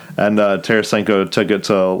 Yeah, and Tarasenko took it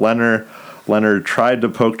to Leonard. Leonard tried to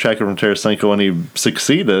poke check it from Tarasenko, and he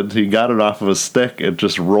succeeded. He got it off of his stick. It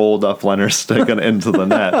just rolled up Leonard's stick and into the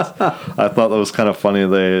net. I thought that was kind of funny.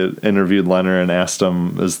 They interviewed Leonard and asked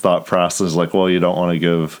him his thought process, like, well, you don't want to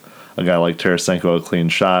give a guy like Tarasenko a clean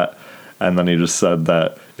shot. And then he just said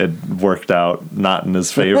that it worked out not in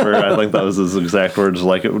his favor. I think that was his exact words,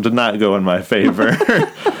 like, it did not go in my favor.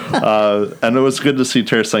 And it was good to see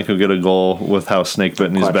Tarasenko get a goal with how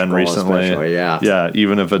snake-bitten he's been recently. Yeah,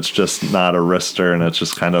 even if it's just not a wrister and it's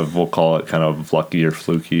just kind of, we'll call it kind of lucky or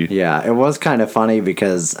fluky. Yeah, it was kind of funny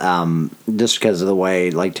because just because of the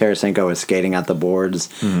way, like, Tarasenko was skating at the boards,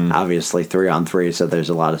 obviously 3-on-3, so there's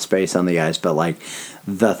a lot of space on the ice, but, like,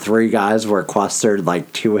 the 3 guys were clustered,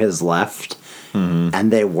 like, to his left,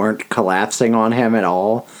 and they weren't collapsing on him at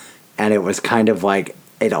all, and it was kind of like,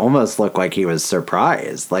 it almost looked like he was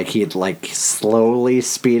surprised. Like, he'd, like, slowly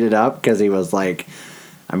speeded up because he was like,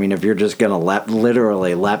 I mean, if you're just going to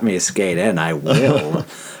literally let me skate in, I will.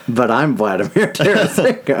 But I'm Vladimir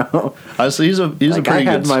Tarasenko. He's a pretty good skater. I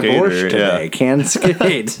had my Borscht today. Can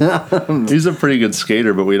skate. He's a pretty good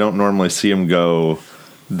skater, but we don't normally see him go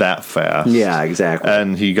that fast. Yeah, exactly.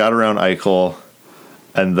 And he got around Eichel,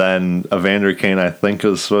 And then Evander Kane, I think,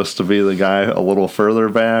 is supposed to be the guy a little further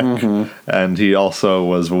back, and he also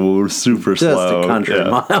was super Just slow. a country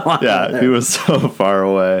mile. Yeah, he was so far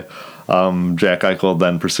away. Jack Eichel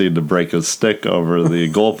then proceeded to break his stick over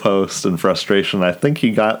the goalpost in frustration. I think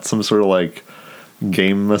he got some sort of like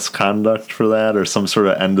game misconduct for that, or some sort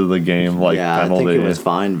of end of the game penalty. I think he was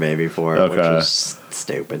fined maybe for it, which is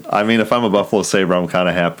stupid. I mean, if I'm a Buffalo Sabre, I'm kind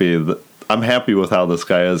of happy I'm happy with how this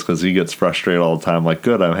guy is, because he gets frustrated all the time. Like,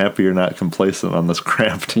 good, I'm happy you're not complacent on this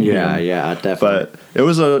crap team. Yeah, definitely. But it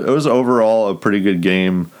was overall a pretty good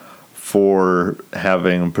game for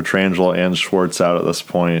having Pietrangelo and Schwartz out at this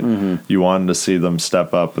point. You wanted to see them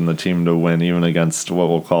step up and the team to win, even against what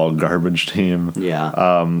we'll call a garbage team. Yeah.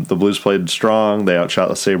 The Blues played strong. They outshot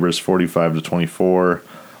the Sabres 45-24.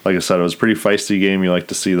 Like I said, it was a pretty feisty game. You like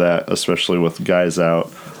to see that, especially with guys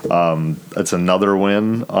out. It's another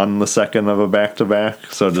win on the second of a back-to-back,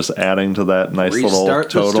 so just adding to that nice little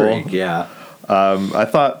total. The streak, yeah. I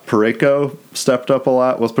thought Parayko stepped up a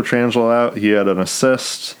lot with Pietrangelo out. He had an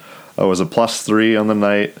assist. It was a +3 on the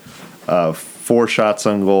night. 4 shots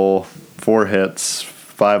on goal, 4 hits,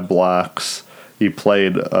 5 blocks. He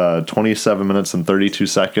played 27 minutes and 32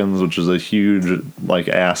 seconds, which is a huge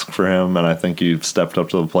ask for him, and I think he stepped up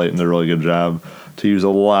to the plate and did a really good job. To use a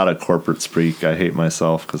lot of corporate speak, I hate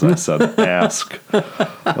myself because I said ask.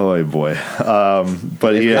 Oh boy!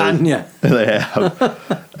 But he they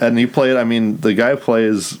have, and he played. I mean, the guy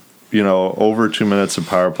plays over 2 minutes of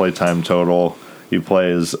power play time total. He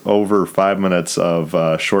plays over 5 minutes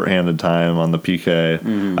of shorthanded time on the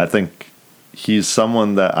PK. I think he's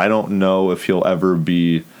someone that I don't know if he'll ever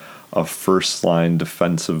be a first-line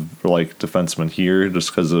defenseman here, just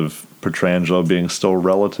because of Pietrangelo being still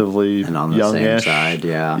relatively and on the youngish. same side,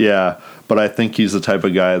 yeah. Yeah, but I think he's the type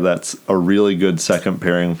of guy that's a really good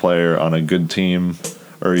second-pairing player on a good team,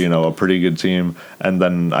 or, a pretty good team. And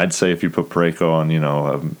then I'd say if you put Parayko on,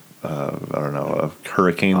 I don't know, a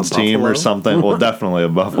Hurricanes team or something, well, definitely a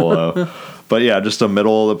Buffalo. But yeah, just a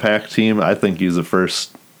middle-of-the-pack team, I think he's a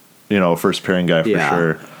first pairing guy for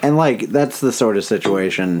sure. And that's the sort of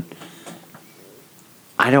situation.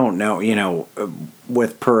 I don't know,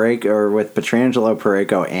 with Parayko or with Pietrangelo,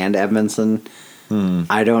 Parayko, and Edmondson.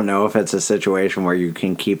 I don't know if it's a situation where you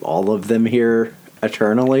can keep all of them here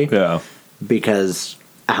eternally. Yeah, because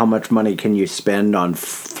how much money can you spend on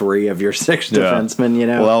 3 of your 6 defensemen?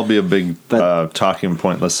 Well, that'll be a big talking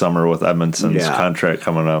point this summer with Edmondson's contract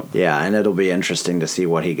coming up. Yeah, and it'll be interesting to see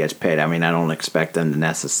what he gets paid. I mean, I don't expect them to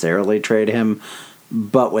necessarily trade him,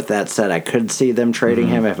 but with that said, I could see them trading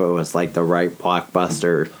him if it was the right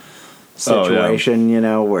blockbuster situation.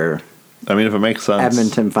 Where. I mean, if it makes sense.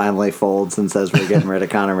 Edmonton finally folds and says we're getting rid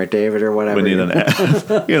of Connor McDavid or whatever. We need one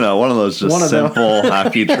of those simple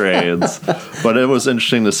hockey trades. But it was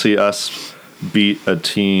interesting to see us beat a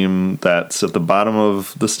team that's at the bottom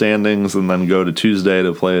of the standings and then go to Tuesday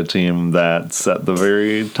to play a team that's at the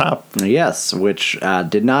very top. Yes, which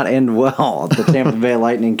did not end well. The Tampa Bay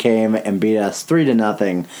Lightning came and beat us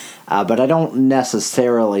 3-0. But I don't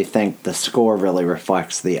necessarily think the score really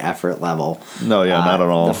reflects the effort level. No, not at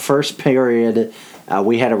all. The first period,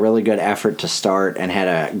 we had a really good effort to start and had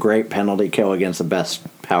a great penalty kill against the best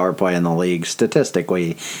power play in the league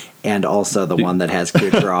statistically, and also the one that has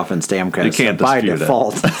Kucherov and Stamkos. You can't by dispute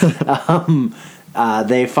default.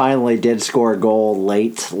 They finally did score a goal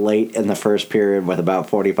late in the first period with about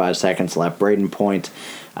 45 seconds left. Braden Point,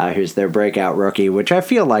 who's their breakout rookie, which I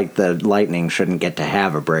feel like the Lightning shouldn't get to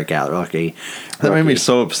have a breakout rookie. That made me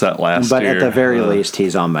so upset last year. But at the very least,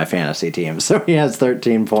 he's on my fantasy team. So he has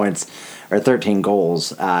 13 points. Or 13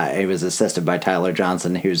 goals. He was assisted by Tyler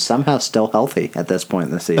Johnson, who's somehow still healthy at this point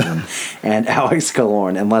in the season, and Alex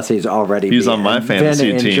Killorn, unless he's already on my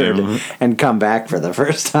fantasy team and come back for the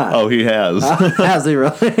first time. Oh, he has. Has he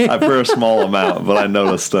really? For a small amount, but I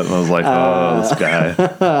noticed it and I was like, oh, this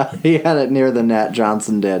guy. He had it near the net.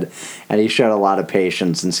 Johnson did, and he showed a lot of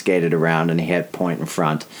patience and skated around, and he hit Point in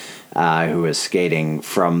front. Who was skating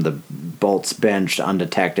from the Bolts bench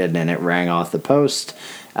undetected, and it rang off the post.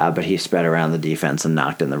 But he sped around the defense and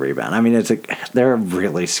knocked in the rebound. I mean, they're a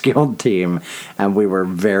really skilled team, and we were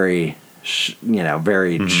very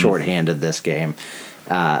shorthanded this game.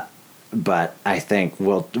 But I think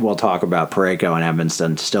we'll talk about Parayko and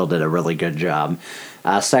Edmondson. Still did a really good job.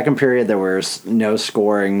 Second period, there was no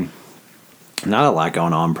scoring, not a lot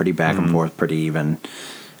going on. Pretty back and forth, pretty even.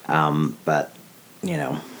 But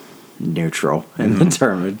neutral in the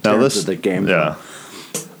terms of the game. Yeah.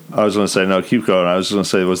 I was going to say, no, keep going. I was going to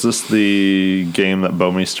say, was this the game that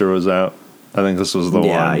Bouwmeester was out? I think this was the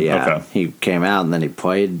one. Yeah. Okay. He came out and then he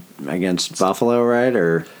played against Buffalo, right?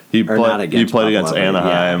 Or He Or not played against against Buffalo, but yeah,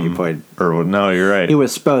 Anaheim. he played. Or no, you're right. He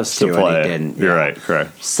was supposed to play. and he didn't. You're yeah. right,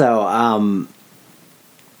 correct. So,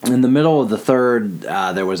 in the middle of the third,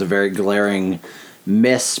 there was a very glaring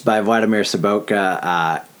miss by Vladimir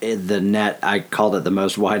Sobotka. The net, I called it the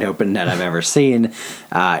most wide open net I've ever seen.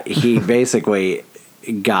 He basically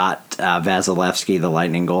got Vasilevsky, the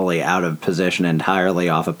Lightning goalie, out of position entirely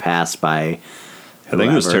off a pass by I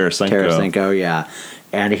think it was Tarasenko. Tarasenko, yeah.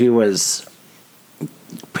 And he was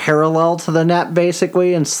parallel to the net,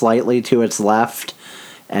 basically, and slightly to its left,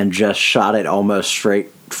 and just shot it almost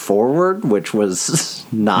straight forward, which was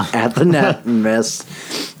not at the net and missed.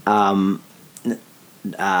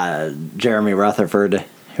 Jeremy Rutherford,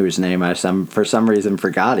 whose name I for some reason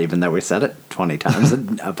forgot, even though we said it 20 times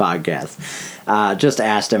in a podcast, just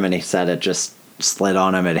asked him, and he said it just slid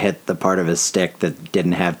on him. It hit the part of his stick that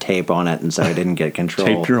didn't have tape on it, and so he didn't get control.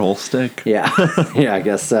 Tape your whole stick? Yeah, yeah, I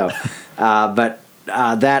guess so. But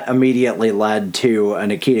that immediately led to a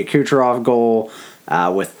Nikita Kucherov goal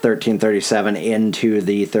with 13:37 into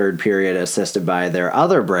the third period, assisted by their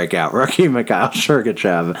other breakout rookie, Mikhail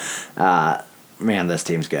Sergachev. Man, this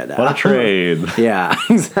team's good. What a trade. Yeah,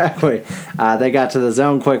 exactly. They got to the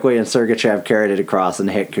zone quickly, and Sergachev carried it across and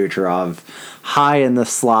hit Kucherov high in the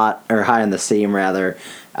slot, or high in the seam, rather.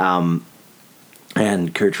 And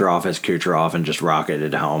Kucherov is Kucherov and just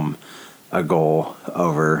rocketed home a goal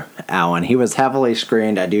over Allen. He was heavily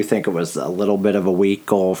screened. I do think it was a little bit of a weak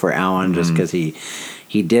goal for Allen, just because he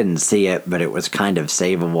didn't see it, but it was kind of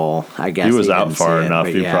savable. I guess he was out far enough.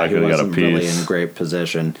 He probably could have got a piece. Really in great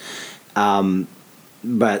position.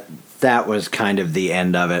 But that was kind of the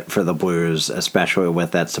end of it for the Blues, especially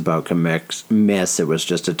with that Sobotka miss. It was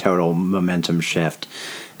just a total momentum shift.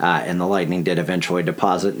 And the Lightning did eventually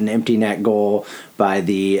deposit an empty net goal by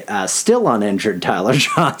the still uninjured Tyler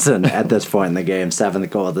Johnson at this point in the game, 7th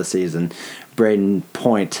goal of the season. Braden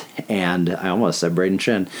Point and I almost said Braden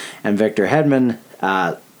Shin and Victor Hedman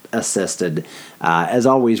assisted. As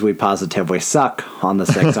always, we positively suck on the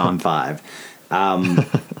 6-on-5.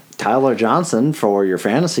 Tyler Johnson for your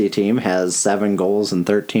fantasy team has 7 goals and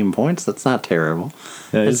 13 points. That's not terrible.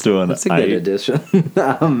 Yeah, he's doing. That's a good addition.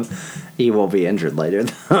 He will be injured later,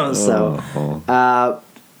 though.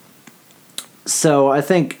 So I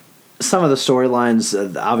think some of the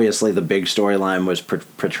storylines. Obviously, the big storyline was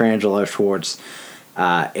Pietrangelo, Schwartz,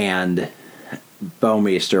 and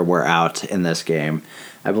Bouwmeester were out in this game.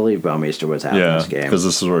 I believe Bouwmeester was out in this game. Because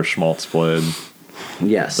this is where Schmaltz played.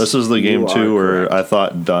 Yes. This is the game, too, where I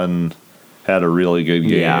thought Dunn had a really good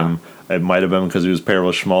game. Yeah. It might have been because he was paired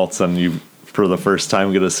with Schmaltz, and you, for the first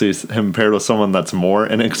time, get to see him paired with someone that's more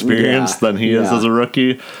inexperienced than he is as a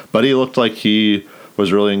rookie. But he looked like he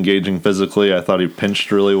was really engaging physically. I thought he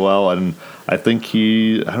pinched really well, and I think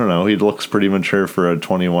he looks pretty mature for a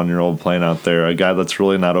 21-year-old playing out there, a guy that's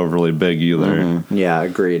really not overly big either. Mm-hmm. Yeah,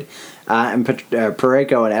 agreed. And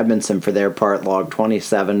Parayko and Edmondson, for their part, logged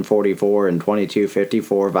 27-44 and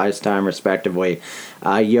 22-54 ice time, respectively.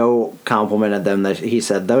 Yo complimented them. That he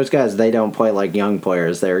said, those guys, they don't play like young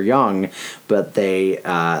players. They're young, but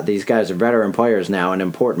these guys are veteran players now and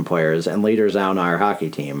important players and leaders on our hockey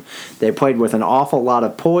team. They played with an awful lot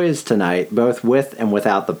of poise tonight, both with and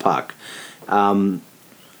without the puck.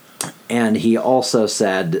 And he also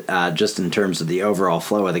said, just in terms of the overall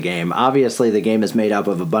flow of the game, obviously the game is made up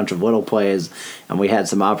of a bunch of little plays, and we had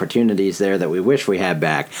some opportunities there that we wish we had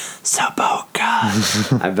back. Sobotka.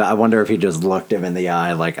 I wonder if he just looked him in the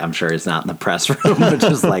eye, like, I'm sure he's not in the press room, but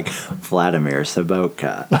just like, Vladimir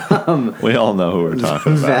Sobotka. We all know who we're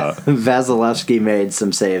talking about. Vasilevsky made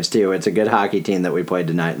some saves, too. It's a good hockey team that we played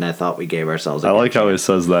tonight, and I thought we gave ourselves a I good like chance. how he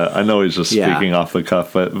says that. I know he's just speaking off the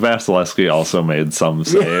cuff, but Vasilevsky also made some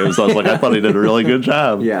saves. I was like, I thought he did a really good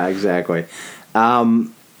job. Yeah, exactly.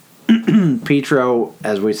 Petro,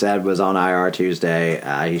 as we said, was on IR Tuesday.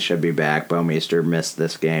 He should be back. Bouwmeester missed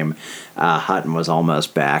this game. Hutton was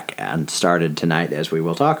almost back and started tonight, as we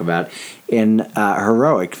will talk about, in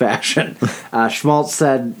heroic fashion. Schmaltz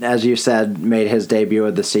said, as you said, made his debut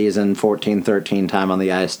of the season, 14-13 time on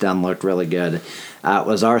the ice. Dunn looked really good. It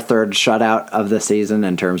was our third shutout of the season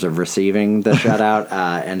in terms of receiving the shutout,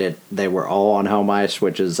 and they were all on home ice,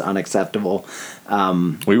 which is unacceptable.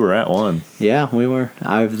 We were at one. Yeah, we were.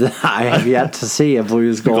 I have yet to see a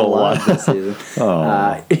Blues goal live this season.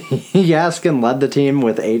 Yaskin led the team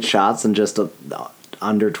with 8 shots in just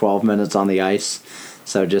under 12 minutes on the ice.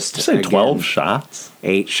 So just Did you say 12 shots?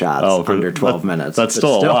 8 shots under 12 minutes. That's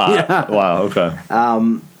still a lot. Yeah. Wow, okay.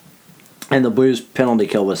 And the Blues penalty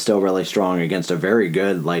kill was still really strong against a very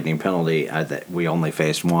good Lightning penalty. We only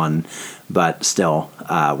faced one, but still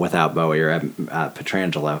without Bowie or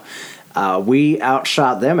Pietrangelo. We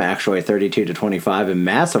outshot them actually 32-25 and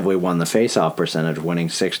massively won the faceoff percentage, winning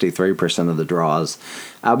 63% of the draws.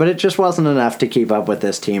 But it just wasn't enough to keep up with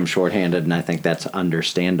this team shorthanded, and I think that's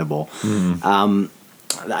understandable.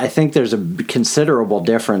 I think there's a considerable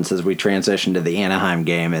difference as we transition to the Anaheim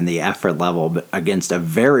game and the effort level against a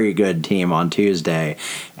very good team on Tuesday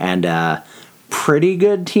and a pretty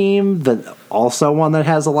good team, that also one that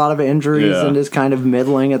has a lot of injuries and is kind of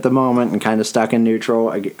middling at the moment and kind of stuck in neutral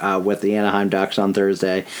with the Anaheim Ducks on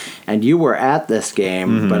Thursday. And you were at this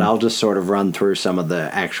game, but I'll just sort of run through some of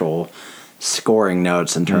the actual scoring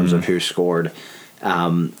notes in terms of who scored,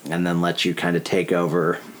 and then let you kind of take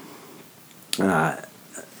over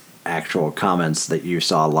actual comments that you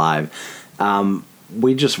saw live.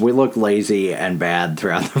 We looked lazy and bad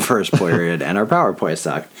throughout the first period, and our power play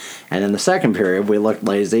sucked. And in the second period, we looked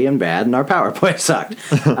lazy and bad, and our power play sucked.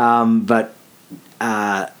 But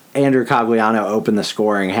Andrew Cogliano opened the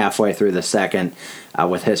scoring halfway through the second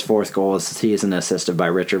with his fourth goal of the season, assisted by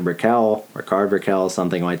Ricard Brickell,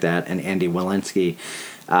 something like that, and Andy Welinski.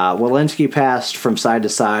 Welinski passed from side to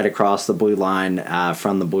side across the blue line,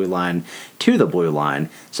 from the blue line to the blue line.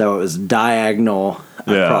 So it was diagonal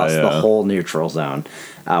across the whole neutral zone,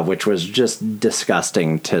 which was just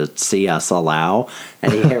disgusting to see us allow.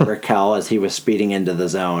 And he hit Raquel as he was speeding into the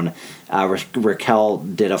zone. Raquel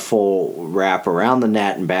did a full wrap around the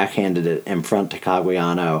net and backhanded it in front to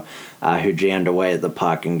Cogliano, who jammed away at the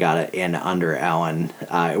puck and got it in under Allen.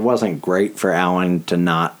 It wasn't great for Allen to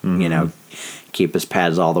not, keep his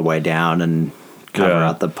pads all the way down and cover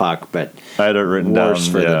out the puck, but I had it written worse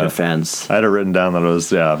down for the defense. I had it written down that it was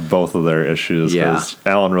both of their issues. Because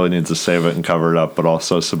Allen really needs to save it and cover it up, but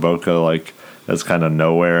also Sobotka is kind of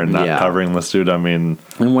nowhere and not covering this dude. I mean,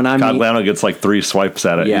 and when Cogliano gets 3 swipes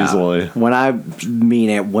at it easily. When I mean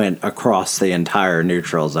it went across the entire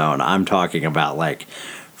neutral zone, I'm talking about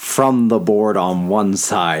from the board on one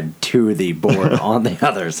side to the board on the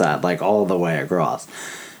other side, all the way across.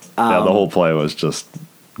 The whole play was just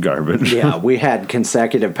garbage. We had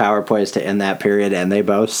consecutive power plays to end that period, and they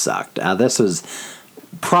both sucked. This was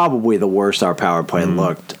probably the worst our power play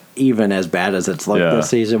looked, even as bad as it's looked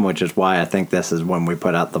this season, which is why I think this is when we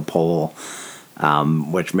put out the poll,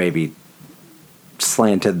 which maybe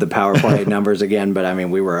slanted the power play numbers again. But, I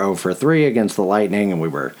mean, we were 0 for 3 against the Lightning, and we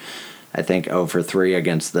were, I think, 0 for 3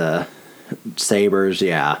 against the Sabres,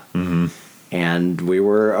 and we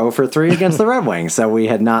were 0 for 3 against the Red Wings, so we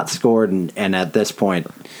had not scored, and at this point,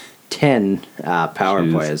 10 power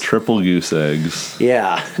plays. Triple goose eggs.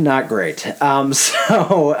 Yeah, not great.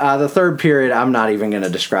 So the third period, I'm not even going to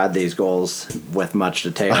describe these goals with much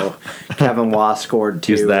detail. Kevin Waugh scored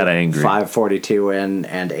 2, he's that angry. 5:42 in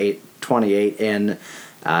and 8:28 in.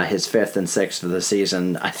 His 5th and 6th of the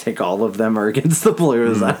season. I think all of them are against the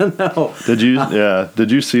Blues. I don't know.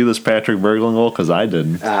 Did you see this Patrick Berglund goal? Because I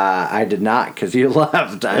didn't. I did not, because you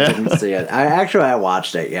left. I didn't see it. I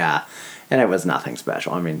watched it, and it was nothing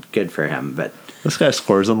special. I mean, good for him, but this guy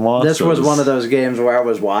scores in losses. This was one of those games where I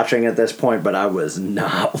was watching at this point, but I was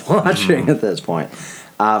not watching at this point.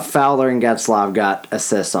 Fowler and Getzlaf got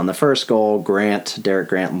assists on the first goal. Derek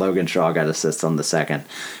Grant, and Logan Shaw got assists on the second.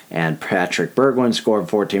 And Patrick Berglund scored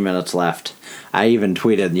 14 minutes left. I even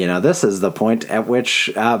tweeted, this is the point at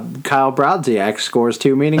which Kyle Brodziak scores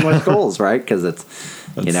 2 meaningless goals, right? Because it's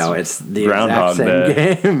the exact same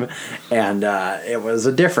game. And it was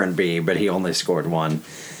a different B, but he only scored 1.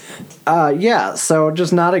 So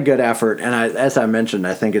just not a good effort. And as I mentioned,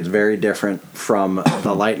 I think it's very different from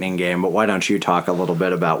the Lightning game. But why don't you talk a little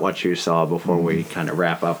bit about what you saw before we kind of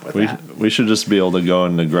wrap up with that? We should just be able to go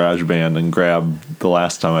into GarageBand and grab the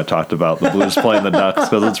last time I talked about the Blues playing the Ducks,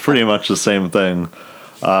 because it's pretty much the same thing.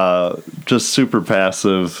 Just super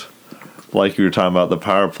passive. Like you were talking about, the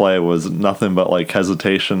power play was nothing but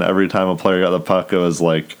hesitation. Every time a player got the puck, it was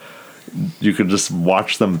you could just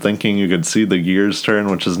watch them thinking. You could see the gears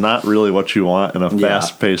turn, which is not really what you want in a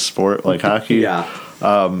fast-paced sport like hockey.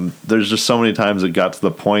 There's just so many times it got to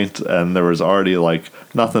the point, and there was already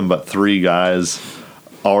nothing but 3 guys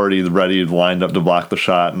already ready, lined up to block the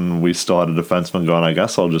shot, and we still had a defenseman going, I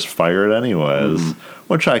guess I'll just fire it anyways,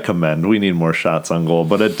 which I commend. We need more shots on goal,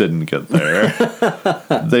 but it didn't get there.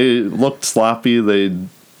 They looked sloppy.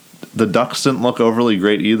 The Ducks didn't look overly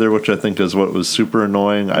great either, which I think is what was super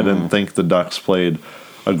annoying. I didn't think the Ducks played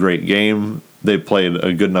a great game. They played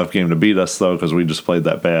a good enough game to beat us, though, because we just played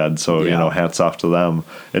that bad. So, hats off to them.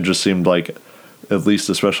 It just seemed like, at least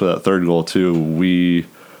especially that third goal, too, we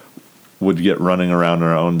would get running around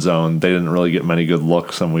our own zone. They didn't really get many good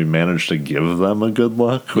looks, and we managed to give them a good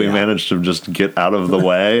look. We managed to just get out of the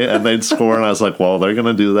way, and they'd score, and I was like, well, they're going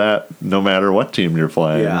to do that no matter what team you're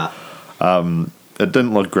playing. it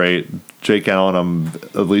didn't look great. Jake Allen,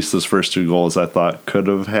 at least his first 2 goals, I thought could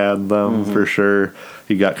have had them for sure.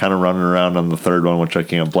 He got kind of running around on the third one, which I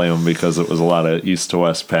can't blame him because it was a lot of east to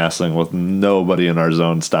west passing with nobody in our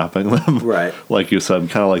zone stopping them. Right. Like you said,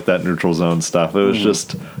 kind of like that neutral zone stuff. It was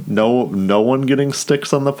just no one getting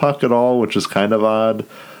sticks on the puck at all, which is kind of odd.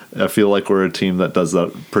 I feel like we're a team that does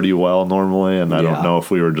that pretty well normally, and I don't know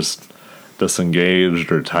if we were just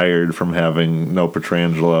disengaged or tired from having no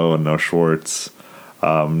Pietrangelo and no Schwartz.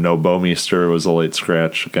 No Bouwmeester was a late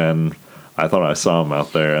scratch again. I thought I saw him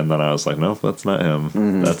out there, and then I was like, no, that's not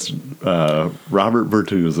him. That's Robert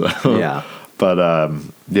Bertuzzo. Yeah. But,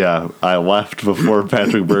 I left before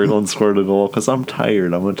Patrick Berglund scored a goal because I'm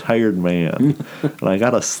tired. I'm a tired man, and I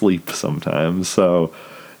got to sleep sometimes. So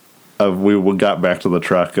we got back to the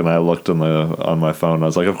truck, and I looked on my phone. I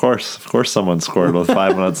was like, of course someone scored with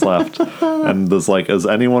 5 minutes left. And was like, does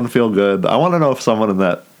anyone feel good? I want to know if someone in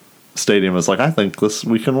that stadium is like, I think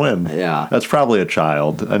we can win. Yeah. That's probably a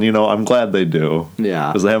child. And, I'm glad they do. Yeah.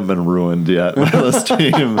 Because they haven't been ruined yet by this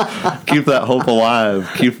team. Keep that hope alive.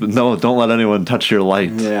 Don't let anyone touch your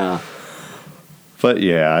light. Yeah. But,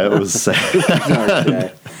 yeah, it was sad.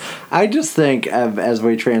 Okay. I just think as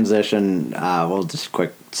we transition, just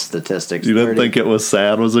quick statistics. You didn't think it was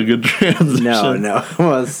sad was a good transition? No, it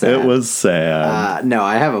was sad. It was sad. No,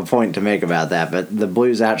 I have a point to make about that, but the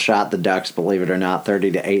Blues outshot the Ducks, believe it or not,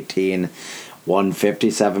 30-18, won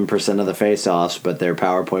 57% of the faceoffs, but their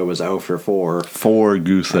power play was 0 for 4. 4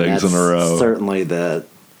 goose eggs in a row. Certainly the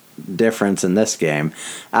difference in this game.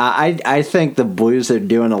 I think the Blues are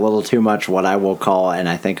doing a little too much what I will call, and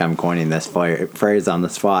I think I'm coining this phrase on the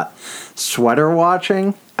spot, sweater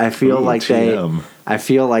watching. I feel like they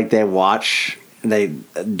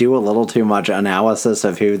do a little too much analysis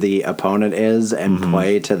of who the opponent is and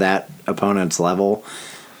play to that opponent's level.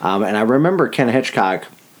 And I remember Ken Hitchcock.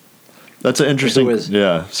 That's an interesting. I was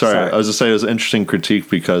going to say it was an interesting critique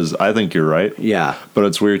because I think you're right. Yeah. But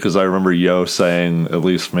it's weird because I remember Yo saying, at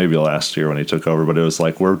least maybe last year when he took over, but it was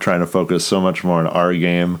like, we're trying to focus so much more on our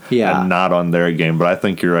game and not on their game. But I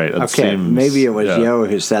think you're right. Maybe it was Yo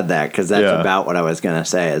who said that because that's about what I was going to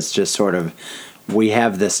say. It's just sort of, we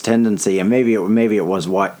have this tendency, and maybe it was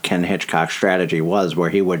what Ken Hitchcock's strategy was,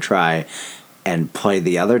 where he would try and play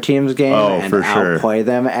the other team's game and outplay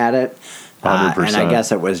them at it. And I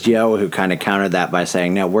guess it was Joe who kind of countered that by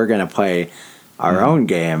saying, no, we're going to play our own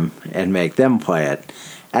game and make them play it.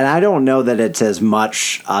 And I don't know that it's as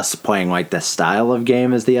much us playing like the style of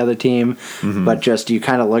game as the other team, but just you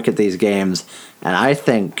kind of look at these games, and I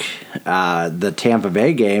think the Tampa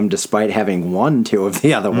Bay game, despite having won 2 of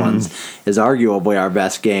the other ones, is arguably our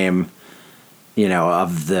best game,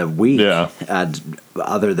 of the week,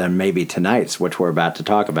 other than maybe tonight's, which we're about to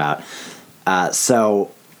talk about.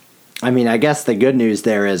 I guess the good news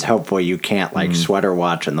there is hopefully you can't sweater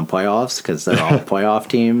watch in the playoffs because they're all playoff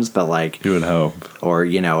teams. But you would hope, or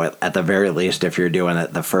at the very least, if you're doing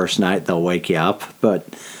it the first night, they'll wake you up. But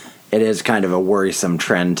it is kind of a worrisome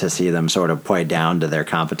trend to see them sort of play down to their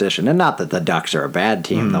competition. And not that the Ducks are a bad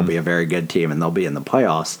team; they'll be a very good team, and they'll be in the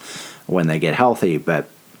playoffs when they get healthy. But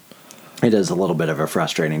it is a little bit of a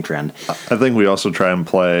frustrating trend. I think we also try and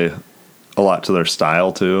play a lot to their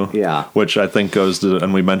style too. Yeah. Which I think goes to,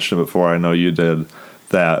 and we mentioned it before, I know you did,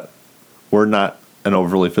 that we're not an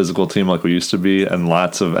overly physical team like we used to be, and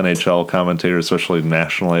lots of NHL commentators, especially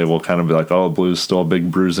nationally, will kind of be like, oh, Blues still a big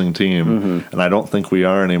bruising team. And I don't think we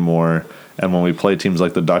are anymore. And when we play teams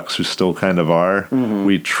like the Ducks, who still kind of are,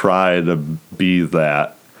 we try to be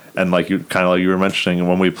that. And like you were mentioning,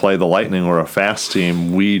 when we play the Lightning, we're a fast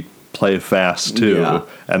team, we play fast too,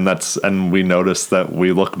 and we notice that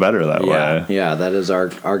we look better that way. Yeah, that is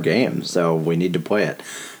our game, so we need to play it.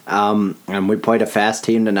 And we played a fast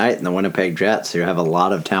team tonight in the Winnipeg Jets, who have a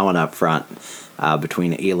lot of talent up front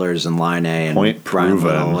between Ehlers and Laine and Point Brian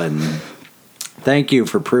proven. Little. And thank you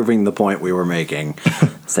for proving the point we were making,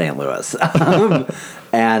 St. Louis.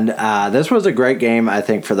 And this was a great game, I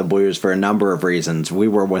think, for the Blues for a number of reasons. We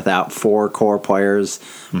were without 4 core players.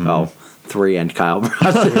 3 and Kyle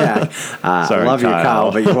Brodziak. I love you,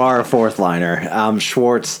 Kyle, but you are a 4th liner.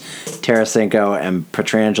 Schwartz, Tarasenko, and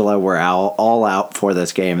Pietrangelo were all out for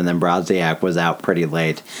this game, and then Brodziak was out pretty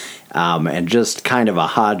late. And just kind of a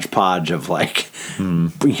hodgepodge of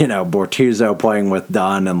Bortuzzo playing with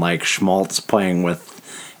Dunn and Schmaltz playing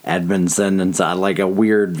with Edmondson, and so a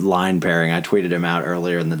weird line pairing. I tweeted him out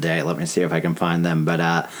earlier in the day. Let me see if I can find them.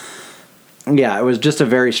 But yeah, it was just a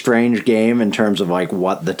very strange game in terms of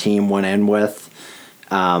what the team went in with.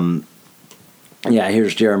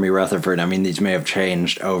 Here's Jeremy Rutherford. These may have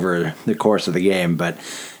changed over the course of the game, but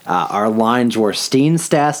our lines were Steen,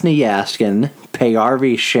 Stastny, Yaskin,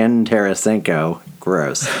 Payarvi, Shin, Tarasenko,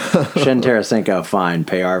 Gross. Shin Tarasenko, fine.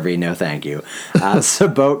 PRV, no thank you.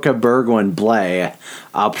 Sobotka, Bergwijn, Blay,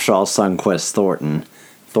 Upshaw, Sundqvist,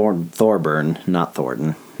 Thorburn, not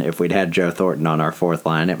Thornton. If we'd had Joe Thornton on our fourth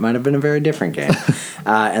line, it might have been a very different game.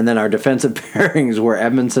 And then our defensive pairings were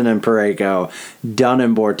Edmundson and Parayko, Dunn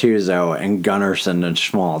and Bortuzzo, and Gunnarsson and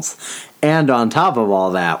Schmaltz. And on top of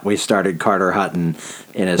all that, we started Carter Hutton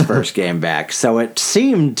in his first game back. So it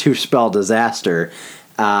seemed to spell disaster,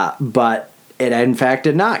 but it in fact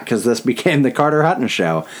did not, because this became the Carter Hutton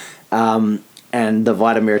show and the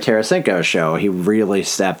Vladimir Tarasenko show. He really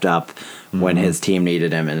stepped up when his team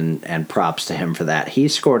needed him, and props to him for that. He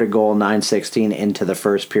scored a goal 9:16 into the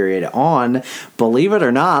first period on, believe it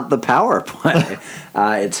or not, the power play.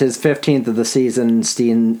 It's his 15th of the season.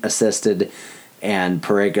 Steen assisted, and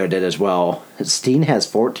Parayko did as well. Steen has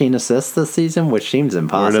 14 assists this season, which seems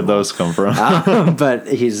impossible. Where did those come from? But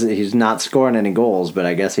he's not scoring any goals, but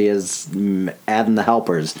I guess he is adding the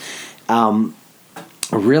helpers.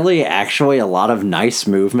 Really, actually, a lot of nice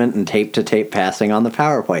movement and tape-to-tape passing on the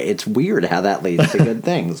power play. It's weird how that leads to good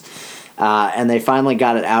things. And they finally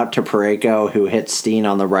got it out to Parayko, who hit Steen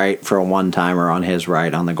on the right for a one-timer on his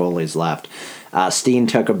right, on the goalie's left. Steen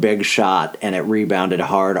took a big shot, and it rebounded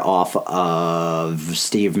hard off of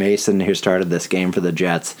Steve Mason, who started this game for the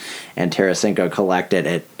Jets, and Tarasenko collected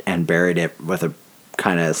it and buried it with a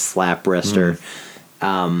kind of slap wrister.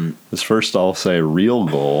 His first, I'll say, real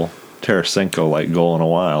goal. Tarasenko-like goal in a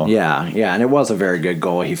while. Yeah, and it was a very good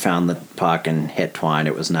goal. He found the puck and hit Twine.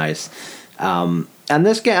 It was nice. And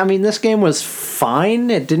this game was fine.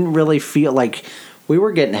 It didn't really feel like we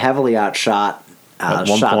were getting heavily outshot. At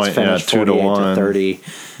one shots point, finished 2-1. 30.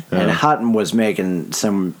 And Hutton was making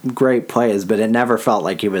some great plays, but it never felt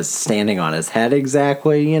like he was standing on his head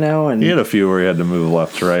exactly, And he had a few where he had to move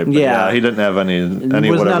left to right, but he didn't have any.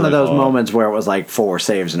 It was none of those moments where it was like 4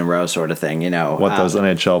 saves in a row sort of thing, What those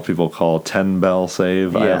NHL people call 10-bell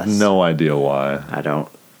save. Yes. I have no idea why. I don't.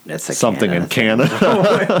 It's something in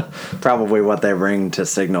Canada. Probably what they ring to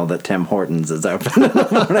signal that Tim Hortons is open in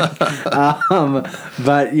the morning.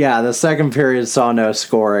 But yeah, the second period saw no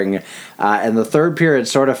scoring. And the third period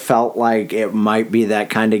sort of felt like it might be that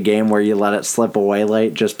kind of game where you let it slip away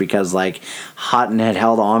late just because Hutton had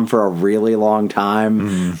held on for a really long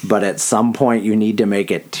time. But at some point you need to make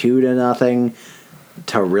it 2-0.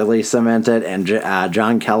 To really cement it, and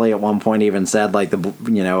John Kelly at one point even said,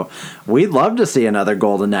 we'd love to see another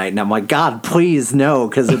goal tonight, and I'm like, God, please no,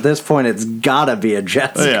 because at this point it's gotta be a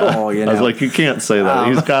Jets goal. I was like, you can't say that.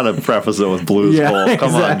 He's got to preface it with Blues goal.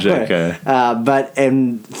 Come on, JK. But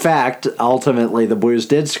in fact, ultimately the Blues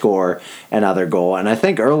did score another goal, and I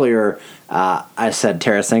think earlier I said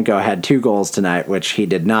Tarasenko had 2 goals tonight, which he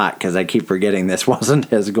did not, because I keep forgetting this wasn't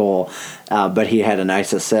his goal. But he had a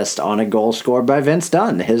nice assist on a goal scored by Vince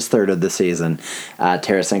Dunn, his 3rd of the season.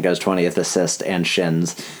 Tarasenko's 20th assist and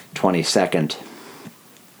Shin's 22nd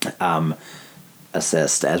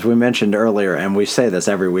assist. As we mentioned earlier, and we say this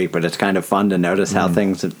every week, but it's kind of fun to notice how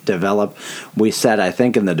things develop. We said, I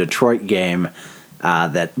think in the Detroit game,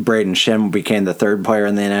 that Braden Shin became the 3rd player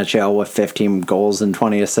in the NHL with 15 goals and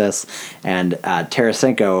 20 assists, and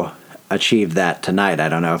Tarasenko achieved that tonight. I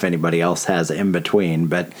don't know if anybody else has in between,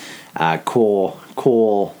 but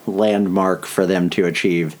cool landmark for them to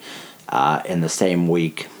achieve in the same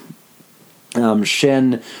week.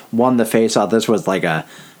 Shin won the faceoff. This was like an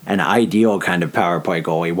ideal kind of power play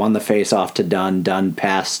goal. He won the faceoff to Dunn. Dunn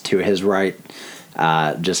passed to his right,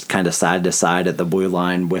 just kind of side to side at the blue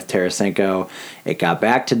line with Tarasenko. It got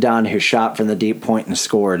back to Dunn, who shot from the deep point and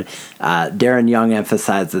scored. Darren Young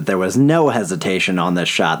emphasized that there was no hesitation on this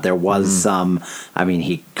shot. There was some.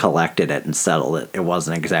 He collected it and settled it. It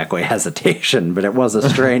wasn't exactly hesitation, but it was a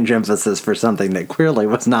strange emphasis for something that clearly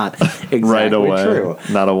was not exactly right away. True.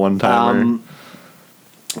 Not a one-timer.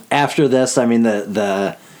 After this,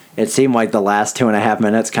 it seemed like the last 2.5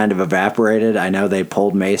 minutes kind of evaporated. I know they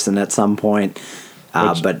pulled Mason at some point,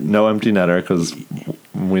 but no empty netter because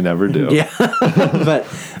we never do. Yeah,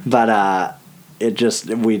 but it just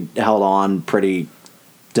we held on pretty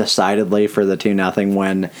decidedly for the 2-0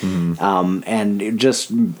 win, and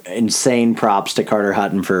just insane props to Carter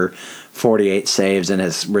Hutton for 48 saves and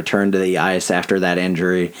his return to the ice after that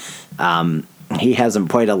injury. He hasn't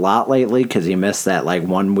played a lot lately because he missed that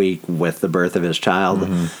 1 week with the birth of his child,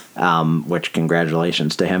 which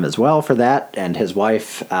congratulations to him as well for that and his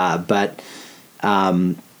wife. But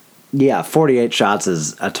 48 shots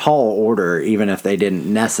is a tall order, even if they didn't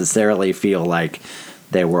necessarily feel like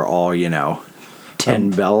they were all,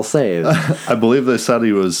 10 bell saves. I believe they said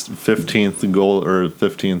he was 15th goal or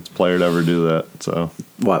 15th player to ever do that. So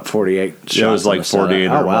what, 48 shots? It was 48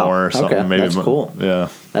 or more or something. Okay, maybe that's cool. Yeah.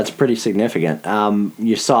 That's pretty significant.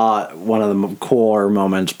 You saw one of the cooler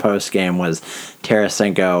moments post game was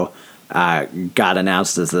Tarasenko got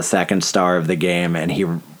announced as the second star of the game, and he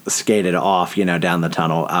skated off, down the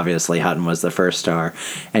tunnel. Obviously, Hutton was the first star,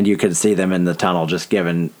 and you could see them in the tunnel just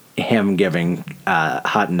giving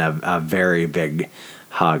Hutton a very big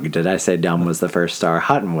hug. Did I say Dunn was the first star?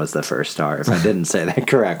 Hutton was the first star, if I didn't say that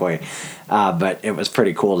correctly. But it was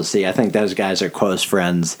pretty cool to see. I think those guys are close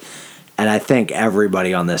friends. And I think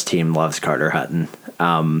everybody on this team loves Carter Hutton.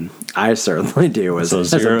 I certainly do as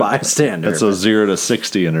a bystander. It's those 0 to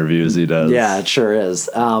 60 interviews he does. Yeah, it sure is.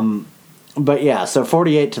 But yeah, so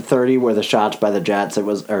 48-30 were the shots by the Jets.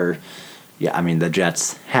 The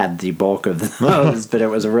Jets had the bulk of those, but it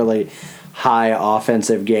was a really high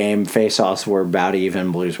offensive game. Faceoffs were about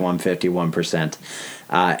even. Blues won 51%.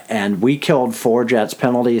 And we killed 4 Jets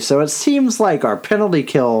penalties. So it seems like our penalty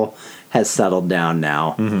kill has settled down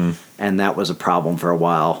now. Mm-hmm. And that was a problem for a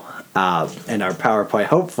while. And our power play,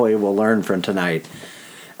 hopefully, we'll learn from tonight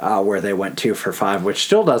where they went 2 for 5, which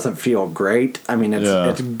still doesn't feel great. I mean,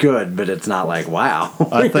 it's good, but it's not like, wow.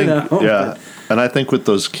 I think, and I think with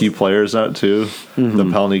those key players out, too, the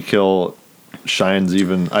penalty kill shines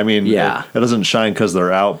even. I mean, it doesn't shine because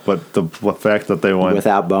they're out, but the fact that they went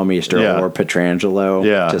without Bouwmeester or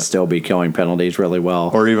Pietrangelo to still be killing penalties really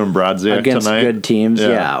well, or even Brodziak against tonight. Good teams,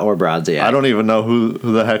 or Brodziak. I don't even know who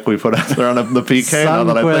the heck we put out there on the PK. Now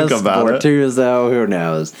that I think about it, Bortuzzo, who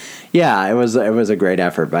knows? Yeah, it was a great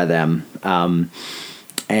effort by them.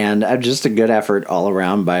 And just a good effort all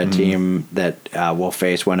around by a team that will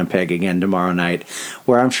face Winnipeg again tomorrow night,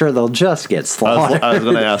 where I'm sure they'll just get slaughtered. I was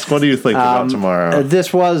going to ask, what do you think about tomorrow?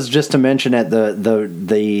 This was, just to mention it,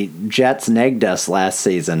 the Jets negged us last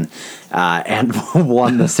season and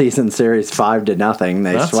won the season series 5-0.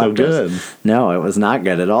 They Not swept so good. us. No, it was not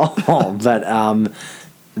good at all. But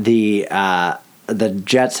the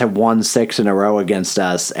Jets have won 6 in a row against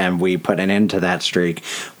us, and we put an end to that streak.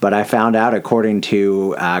 But I found out, according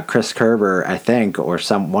to Chris Kerber, I think, or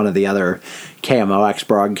one of the other KMOX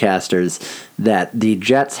broadcasters, that the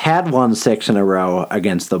Jets had won 6 in a row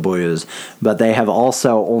against the Blues, but they have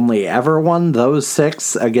also only ever won those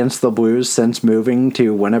 6 against the Blues since moving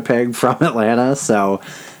to Winnipeg from Atlanta. So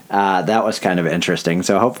that was kind of interesting.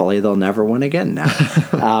 So hopefully they'll never win again now.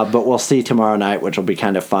 But we'll see tomorrow night, which will be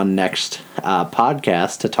kind of fun next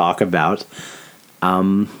podcast to talk about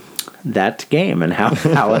that game and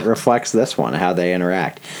how it reflects this one, how they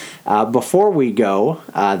interact. Before we go,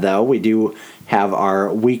 though, we do have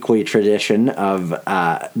our weekly tradition of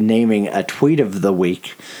naming a tweet of the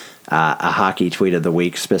week. A hockey tweet of the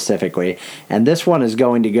week specifically. And this one is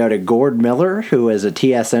going to go to Gord Miller, who is a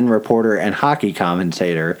TSN reporter and hockey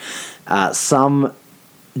commentator. Some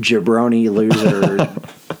jabroni loser,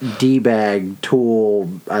 D-bag, tool,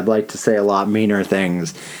 I'd like to say a lot meaner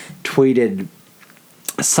things, tweeted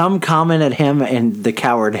some comment at him, and the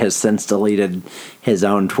coward has since deleted his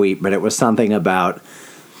own tweet, but it was something about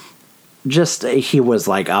just he was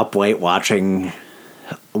like up late watching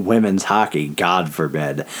women's hockey, God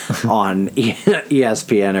forbid, on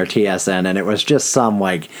ESPN or TSN, and it was just some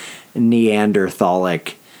like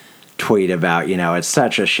Neanderthalic tweet about, it's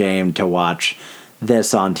such a shame to watch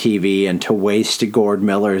this on TV and to waste Gord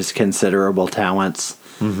Miller's considerable talents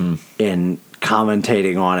in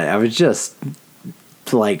commentating on it. I was just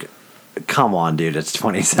like, come on, dude, it's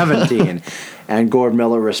 2017. And Gord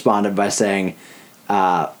Miller responded by saying,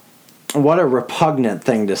 what a repugnant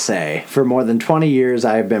thing to say. For more than 20 years,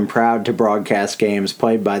 I have been proud to broadcast games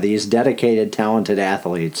played by these dedicated, talented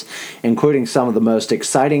athletes, including some of the most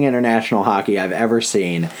exciting international hockey I've ever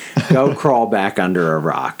seen. Go crawl back under a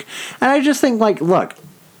rock. And I just think, look,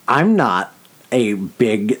 I'm not a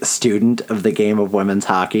big student of the game of women's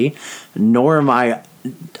hockey, nor am I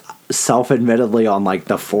self-admittedly on,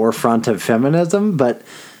 the forefront of feminism, but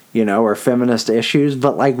or feminist issues,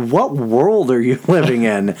 but what world are you living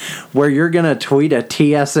in where you're going to tweet a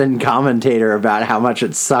TSN commentator about how much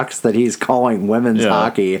it sucks that he's calling women's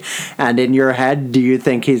hockey, and in your head, do you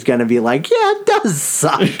think he's going to be like, yeah, it does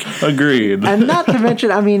suck? Agreed. And not to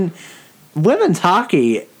mention, women's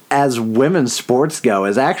hockey, as women's sports go,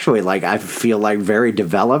 is actually I feel very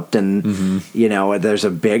developed, and there's a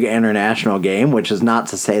big international game, which is not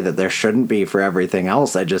to say that there shouldn't be for everything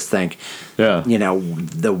else. I just think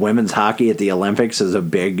the women's hockey at the Olympics is a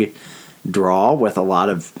big draw with a lot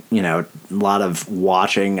of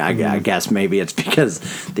watching. I guess maybe it's because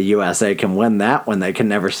the USA can win that when they can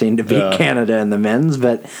never seem to beat Canada in the men's.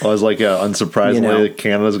 But I was unsurprisingly,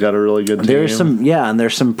 Canada's got a really good team.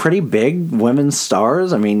 There's some pretty big women's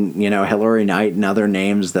stars. Hillary Knight and other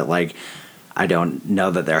names that I don't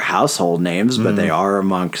know that they're household names, but they are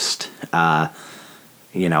amongst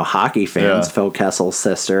hockey fans. Yeah. Phil Kessel's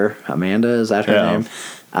sister, Amanda, is that her Yeah.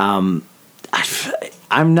 name?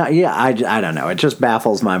 I'm not. Yeah, I don't know. It just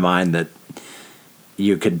baffles my mind that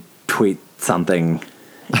you could tweet something.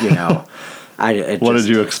 What did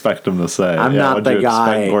you expect him to say? I'm not the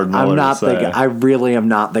guy. I'm not the guy. I really am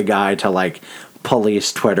not the guy to like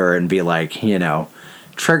police Twitter and be like,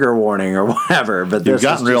 trigger warning or whatever. But You've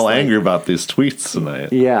gotten real angry about these tweets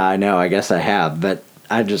tonight. Yeah, I know. I guess I have, but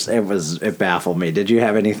it baffled me. Did you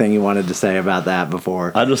have anything you wanted to say about that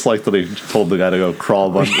before? I just like that he told the guy to go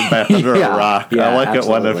crawl back under a rock. Yeah, I like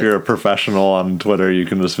absolutely. it when if you're a professional on Twitter, you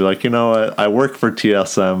can just be like, what? I work for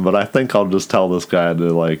TSM, but I think I'll just tell this guy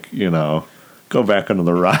to go back under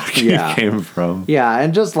the rock he came from. Yeah,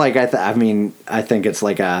 and just like I think it's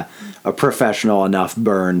like a professional enough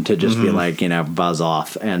burn to just be like, buzz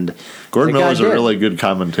off. And Gordon Miller's a really good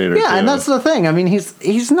commentator. Yeah, too. and that's the thing. I mean,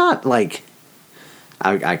 he's not like.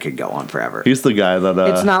 I could go on forever. He's the guy that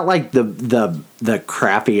it's not like the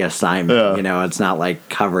crappy assignment. It's not like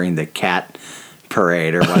covering the cat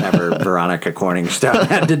parade or whatever Veronica Corningstone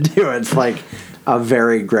had to do. It's like a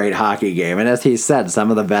very great hockey game, and as he said, some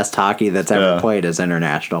of the best hockey that's ever played is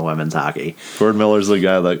international women's hockey. Gordon Miller's the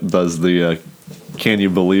guy that does the "Can you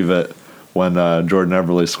believe it?" when Jordan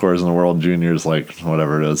Eberle scores in the World Juniors,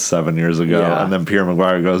 7 years ago, and then Pierre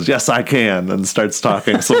McGuire goes, "Yes, I can," and starts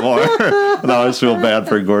talking some more. And I always feel bad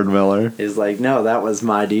for Gordon Miller. He's like, "No, that was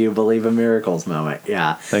my 'Do you believe in miracles' moment."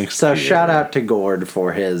 Yeah. Thanks. So shout out to Gord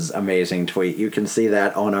for his amazing tweet. You can see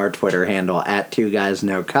that on our Twitter handle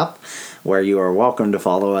 @2guysnocup, where you are welcome to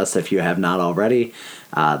follow us if you have not already.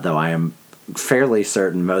 Though I am fairly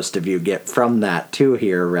certain most of you get from that to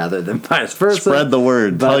here rather than vice versa. Spread the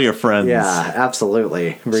word. Tell your friends. Yeah,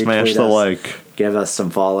 absolutely. Smash the like. Give us some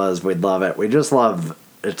follows. We'd love it. We just love.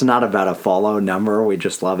 It's not about a follow number. We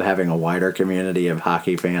just love having a wider community of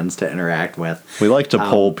hockey fans to interact with. We like to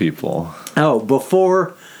poll people. Oh,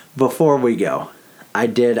 before we go,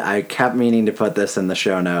 I kept meaning to put this in the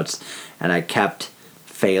show notes, and I kept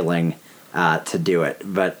failing to do it.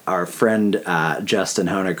 But our friend Justin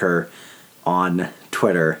Honecker on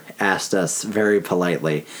Twitter asked us very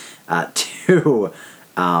politely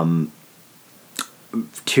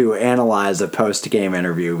to analyze a post-game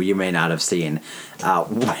interview you may not have seen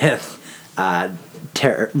with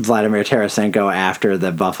Vladimir Tarasenko after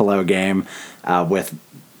the Buffalo game with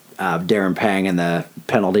Darren Pang in the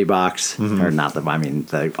penalty box, or not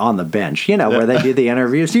on the bench, where they do the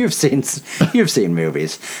interviews. You've seen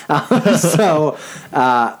movies, so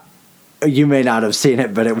you may not have seen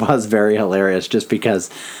it, but it was very hilarious just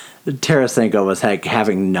because Tarasenko was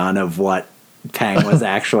having none of what Pang was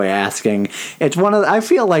actually asking. It's I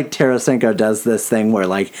feel like Tarasenko does this thing where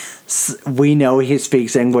we know he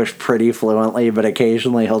speaks English pretty fluently, but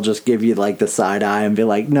occasionally he'll just give you the side eye and be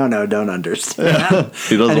like, no, don't understand. Yeah.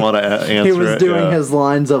 He doesn't want to answer. He was doing his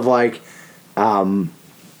lines of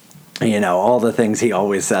all the things he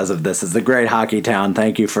always says of this is a great hockey town.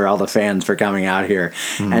 Thank you for all the fans for coming out here.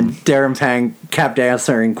 And Darren Pang kept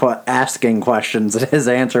asking questions, and his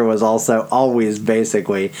answer was also always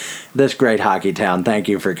basically, this great hockey town. Thank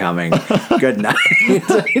you for coming. Good night.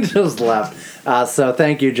 He just left. So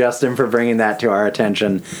thank you, Justin, for bringing that to our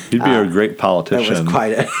attention. He'd be a great politician.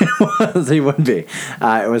 He would be.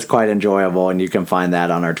 It was quite enjoyable, and you can find that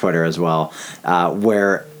on our Twitter as well,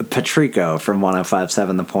 where Patrico from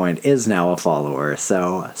 105.7 The Point is now a follower.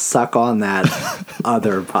 So suck on that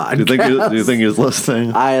other podcast. Do you think he's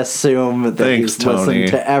listening? I assume that he's Tony. listening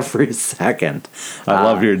to every second. I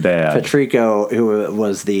love your dad. Patrico, who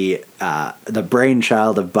was the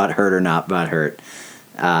brainchild of Butthurt or Not Butthurt,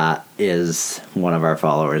 is one of our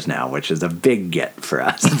followers now, which is a big get for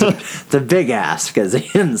us. It's a big ask, as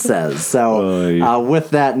Ian says. So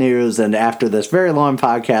with that news, and after this very long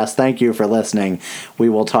podcast, thank you for listening. We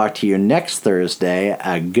will talk to you next Thursday.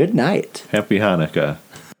 Good night. Happy Hanukkah.